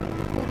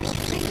 We'll be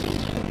free.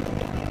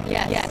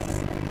 Yes.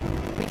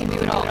 We can do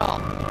it all.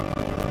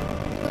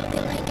 We'll be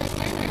like a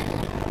family.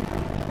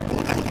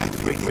 Won't have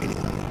free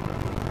anymore.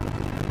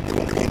 There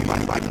won't be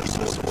anybody writing these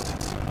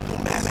swords. No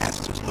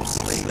masters, no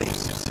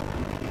slaves.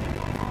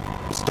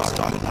 We'll start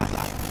a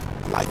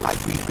life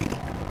freedom.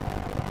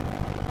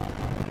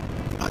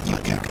 Not you,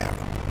 Carol.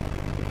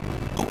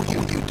 What will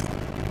you do?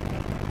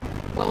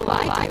 What will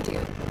I do?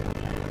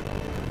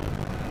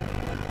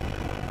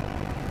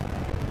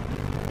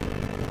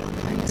 I'll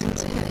find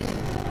something.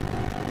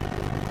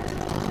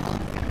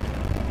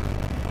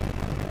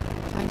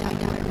 Find out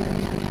where I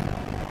really am.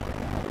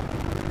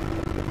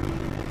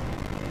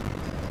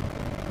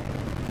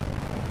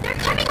 They're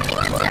coming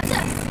towards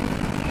us!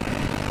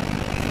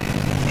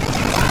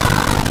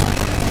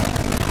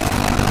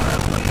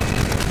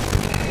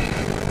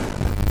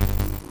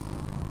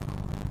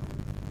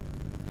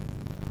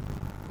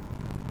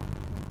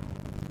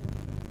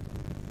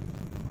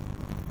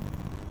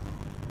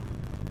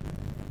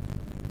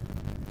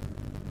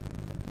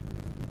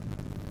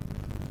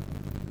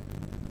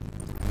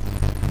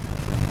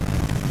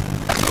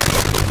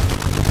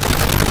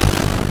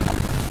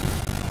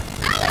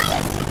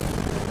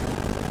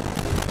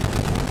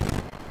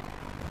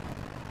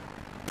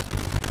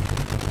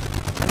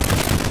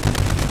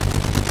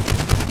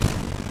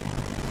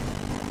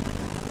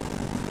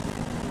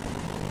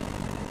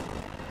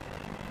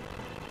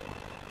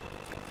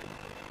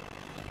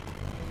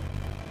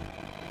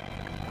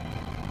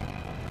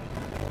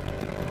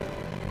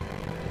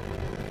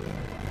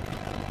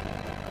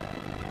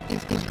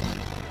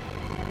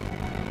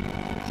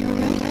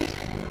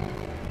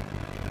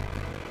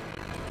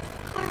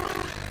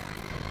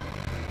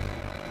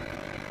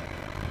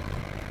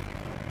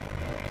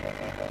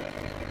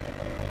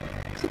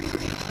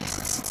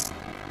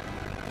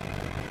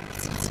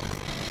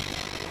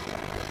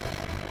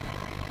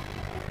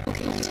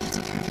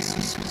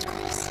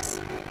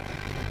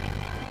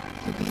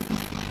 You'll be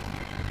fine.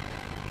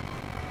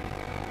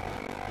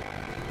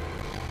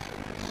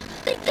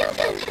 They killed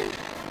him.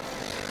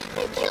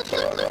 They killed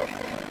Lou.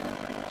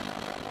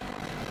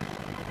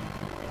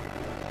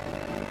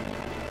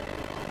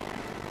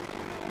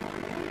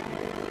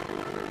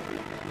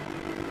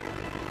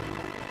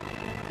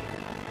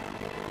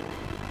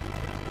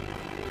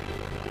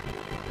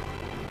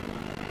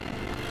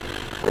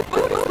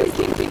 What are we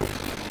thinking?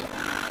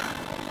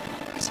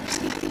 We're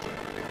succeeding.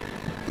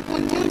 We're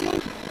going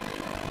down.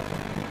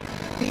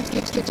 We have to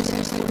get to the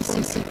other side with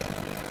Sissy.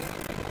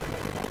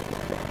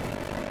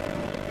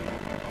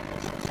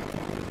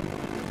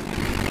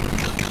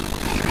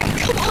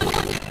 Come on.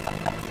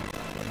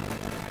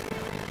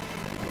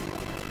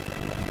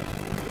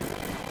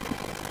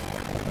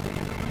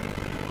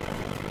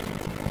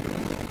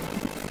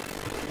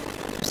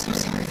 I'm so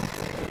sorry.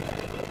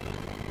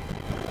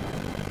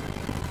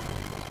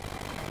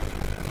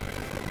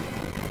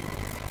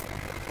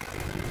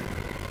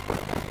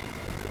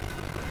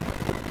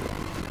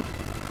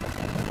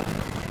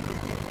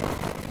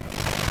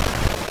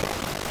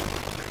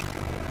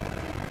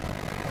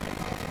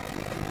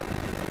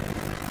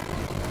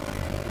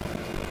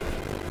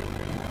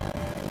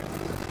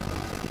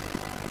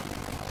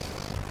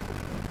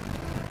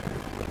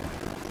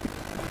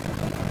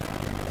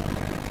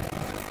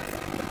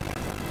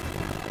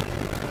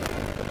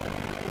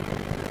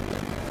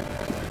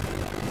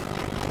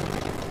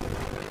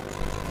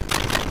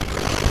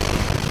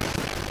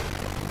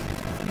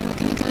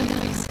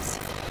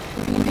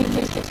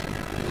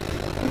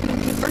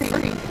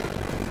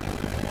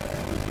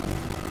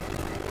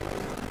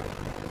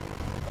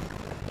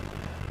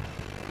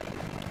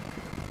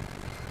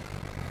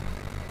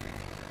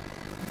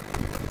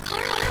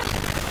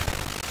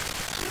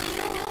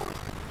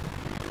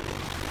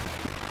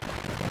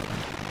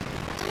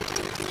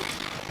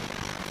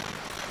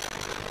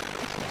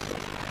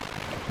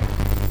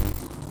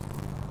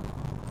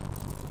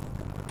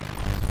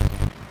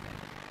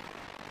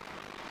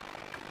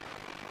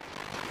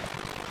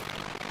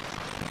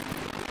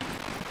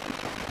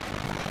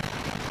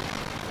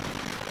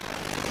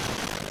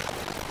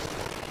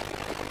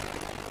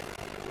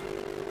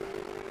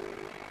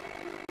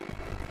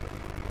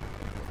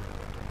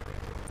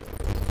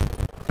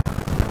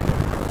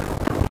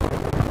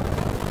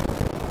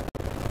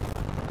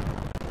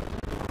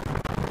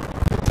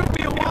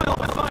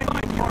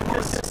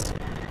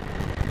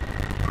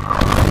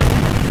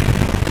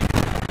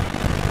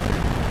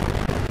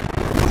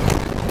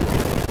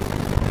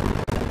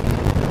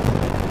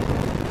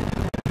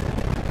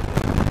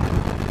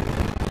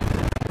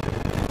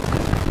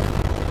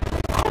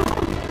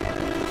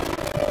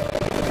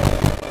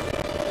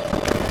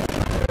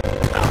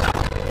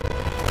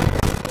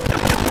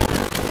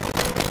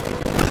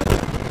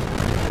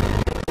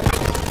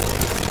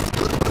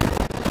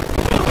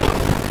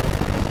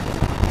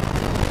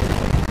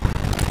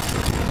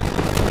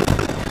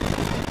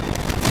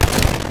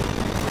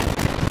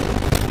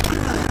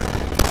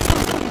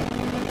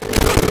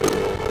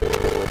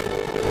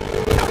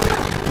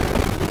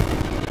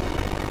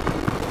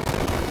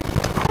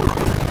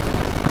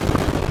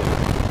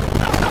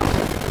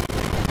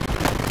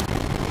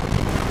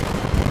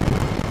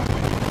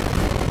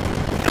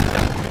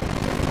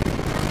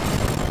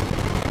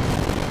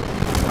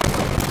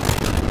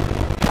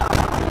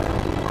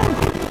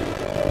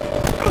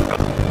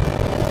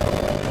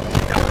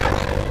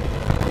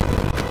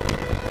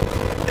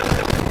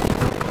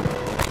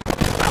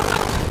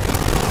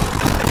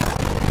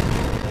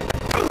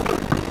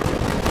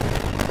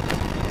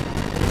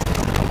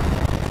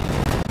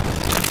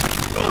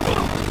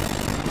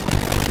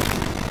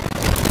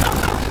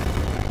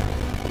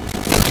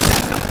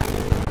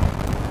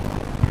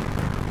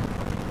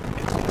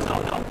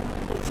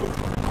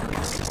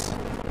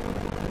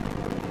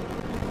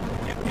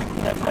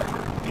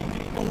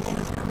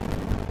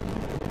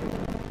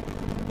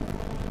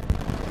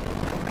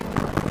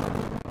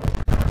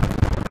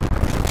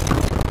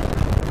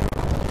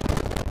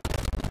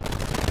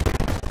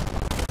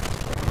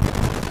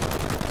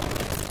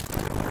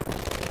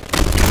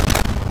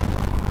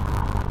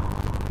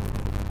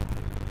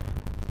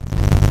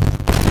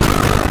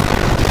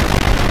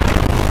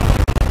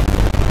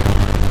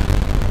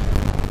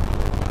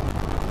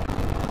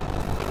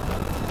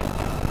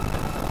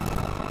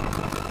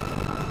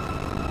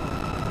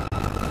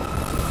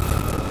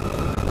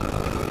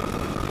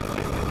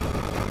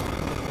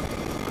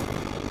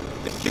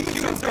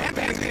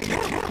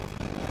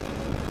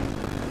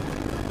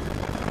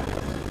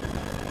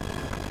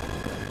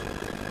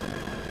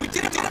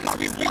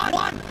 We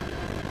won!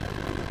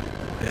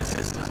 This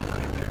is not a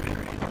victory.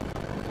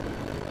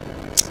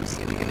 This is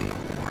the beginning of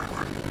war.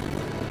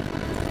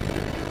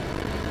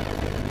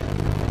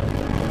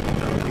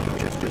 Now, we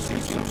just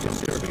received some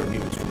disturbing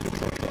news from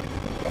Detroit.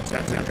 That's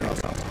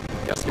out.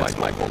 Yes,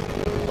 Michael.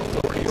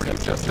 Authorities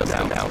have just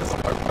announced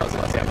our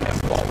president has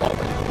fallen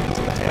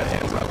into the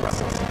hands of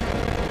Russians.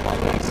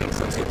 Following some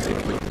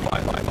particularly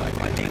violent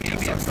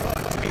deviants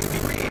to be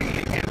free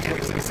and to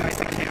exercise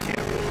the camp.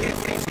 If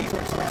these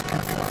reports are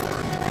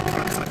confirmed, the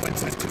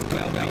consequences could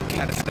well about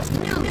catastrophic.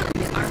 No,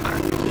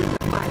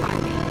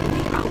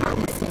 our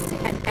witness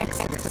and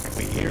exodus.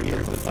 We hear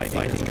the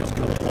fighting has come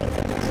to a halt.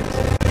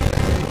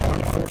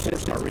 Armed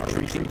forces are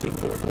retreating to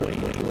Fort Wayne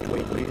to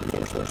await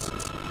reinforcements.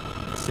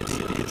 The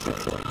city of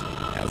Detroit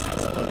has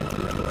fallen into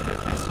rebel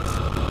hands.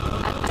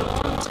 At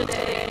dawn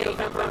today,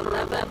 November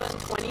 11th,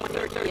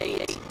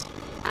 2038,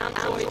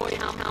 Android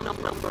camp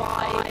number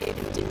 5 in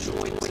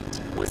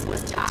Detroit was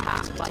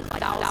attacked by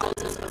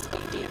thousands of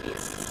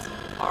deviants.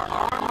 Our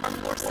armed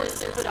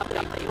forces put up a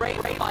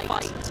brave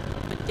fight,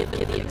 but given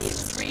the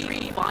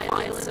extreme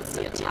violence of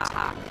the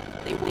attack,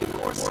 they were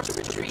forced to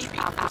retreat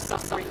after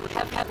suffering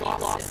heavy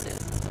losses.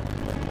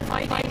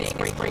 Fighting is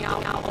breaking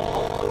out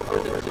all over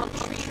the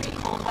country to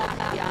combat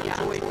the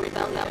Android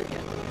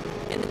rebellion.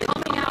 In the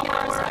coming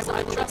hours,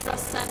 I will address the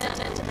Senate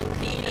and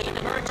convene an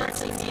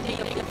emergency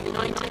meeting of the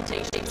United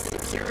Nations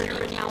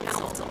Security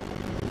Council.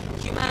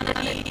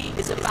 Humanity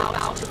is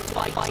about to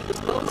fight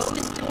the most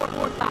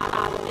important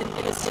battle in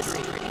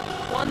history,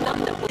 one that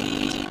will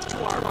lead to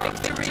our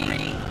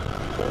victory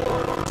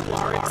or to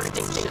our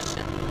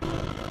extinction.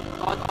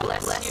 God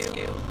bless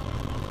you,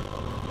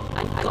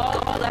 and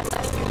God bless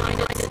the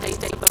United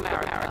States of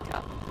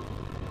America.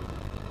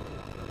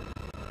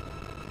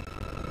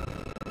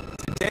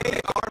 Today,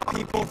 our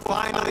people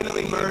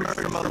finally emerged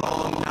from a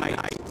long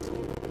night.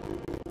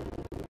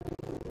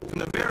 From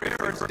the very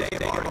first day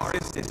of our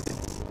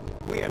existence,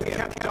 we have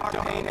kept our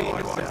pain to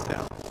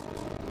ourselves.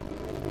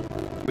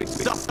 We've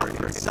suffered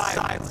in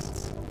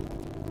silence.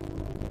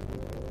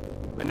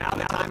 But now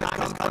the time has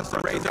come for us to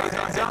raise our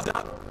heads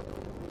up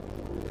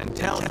and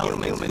tell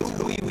humans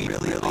who we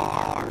really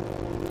are.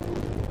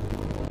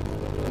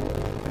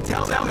 And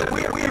tell them that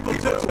we are people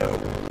too.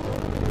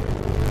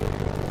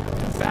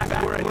 In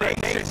fact, we're a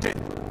nation.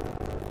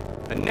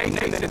 A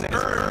nation that has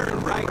earned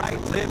the right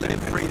to live in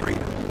freedom.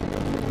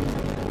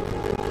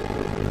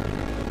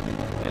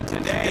 And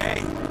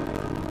today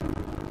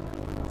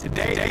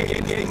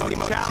begins the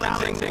most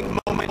challenging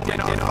moment in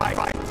our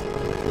fight.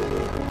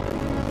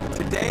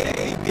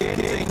 Today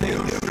begins a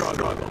new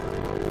struggle.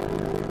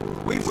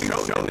 We've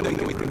shown them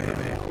that we can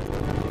prevail.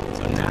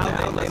 So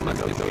now they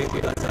must negotiate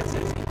with us as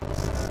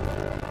equals.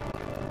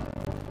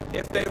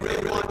 If they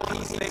really want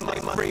peace, they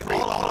must free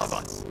all of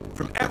us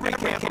from every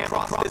camp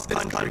across this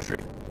country.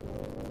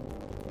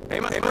 They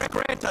must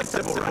grant us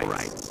civil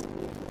rights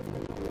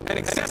and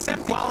accept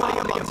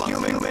equality among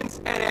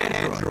humans and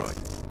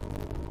androids.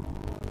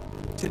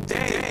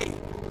 Today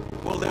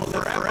will live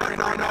forever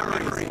in our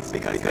memories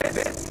because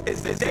this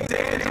is the day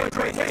the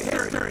android made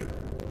history.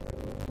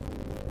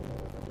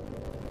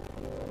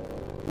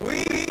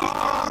 We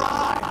are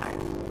alive,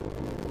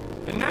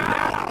 and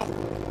now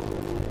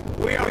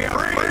we are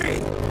free.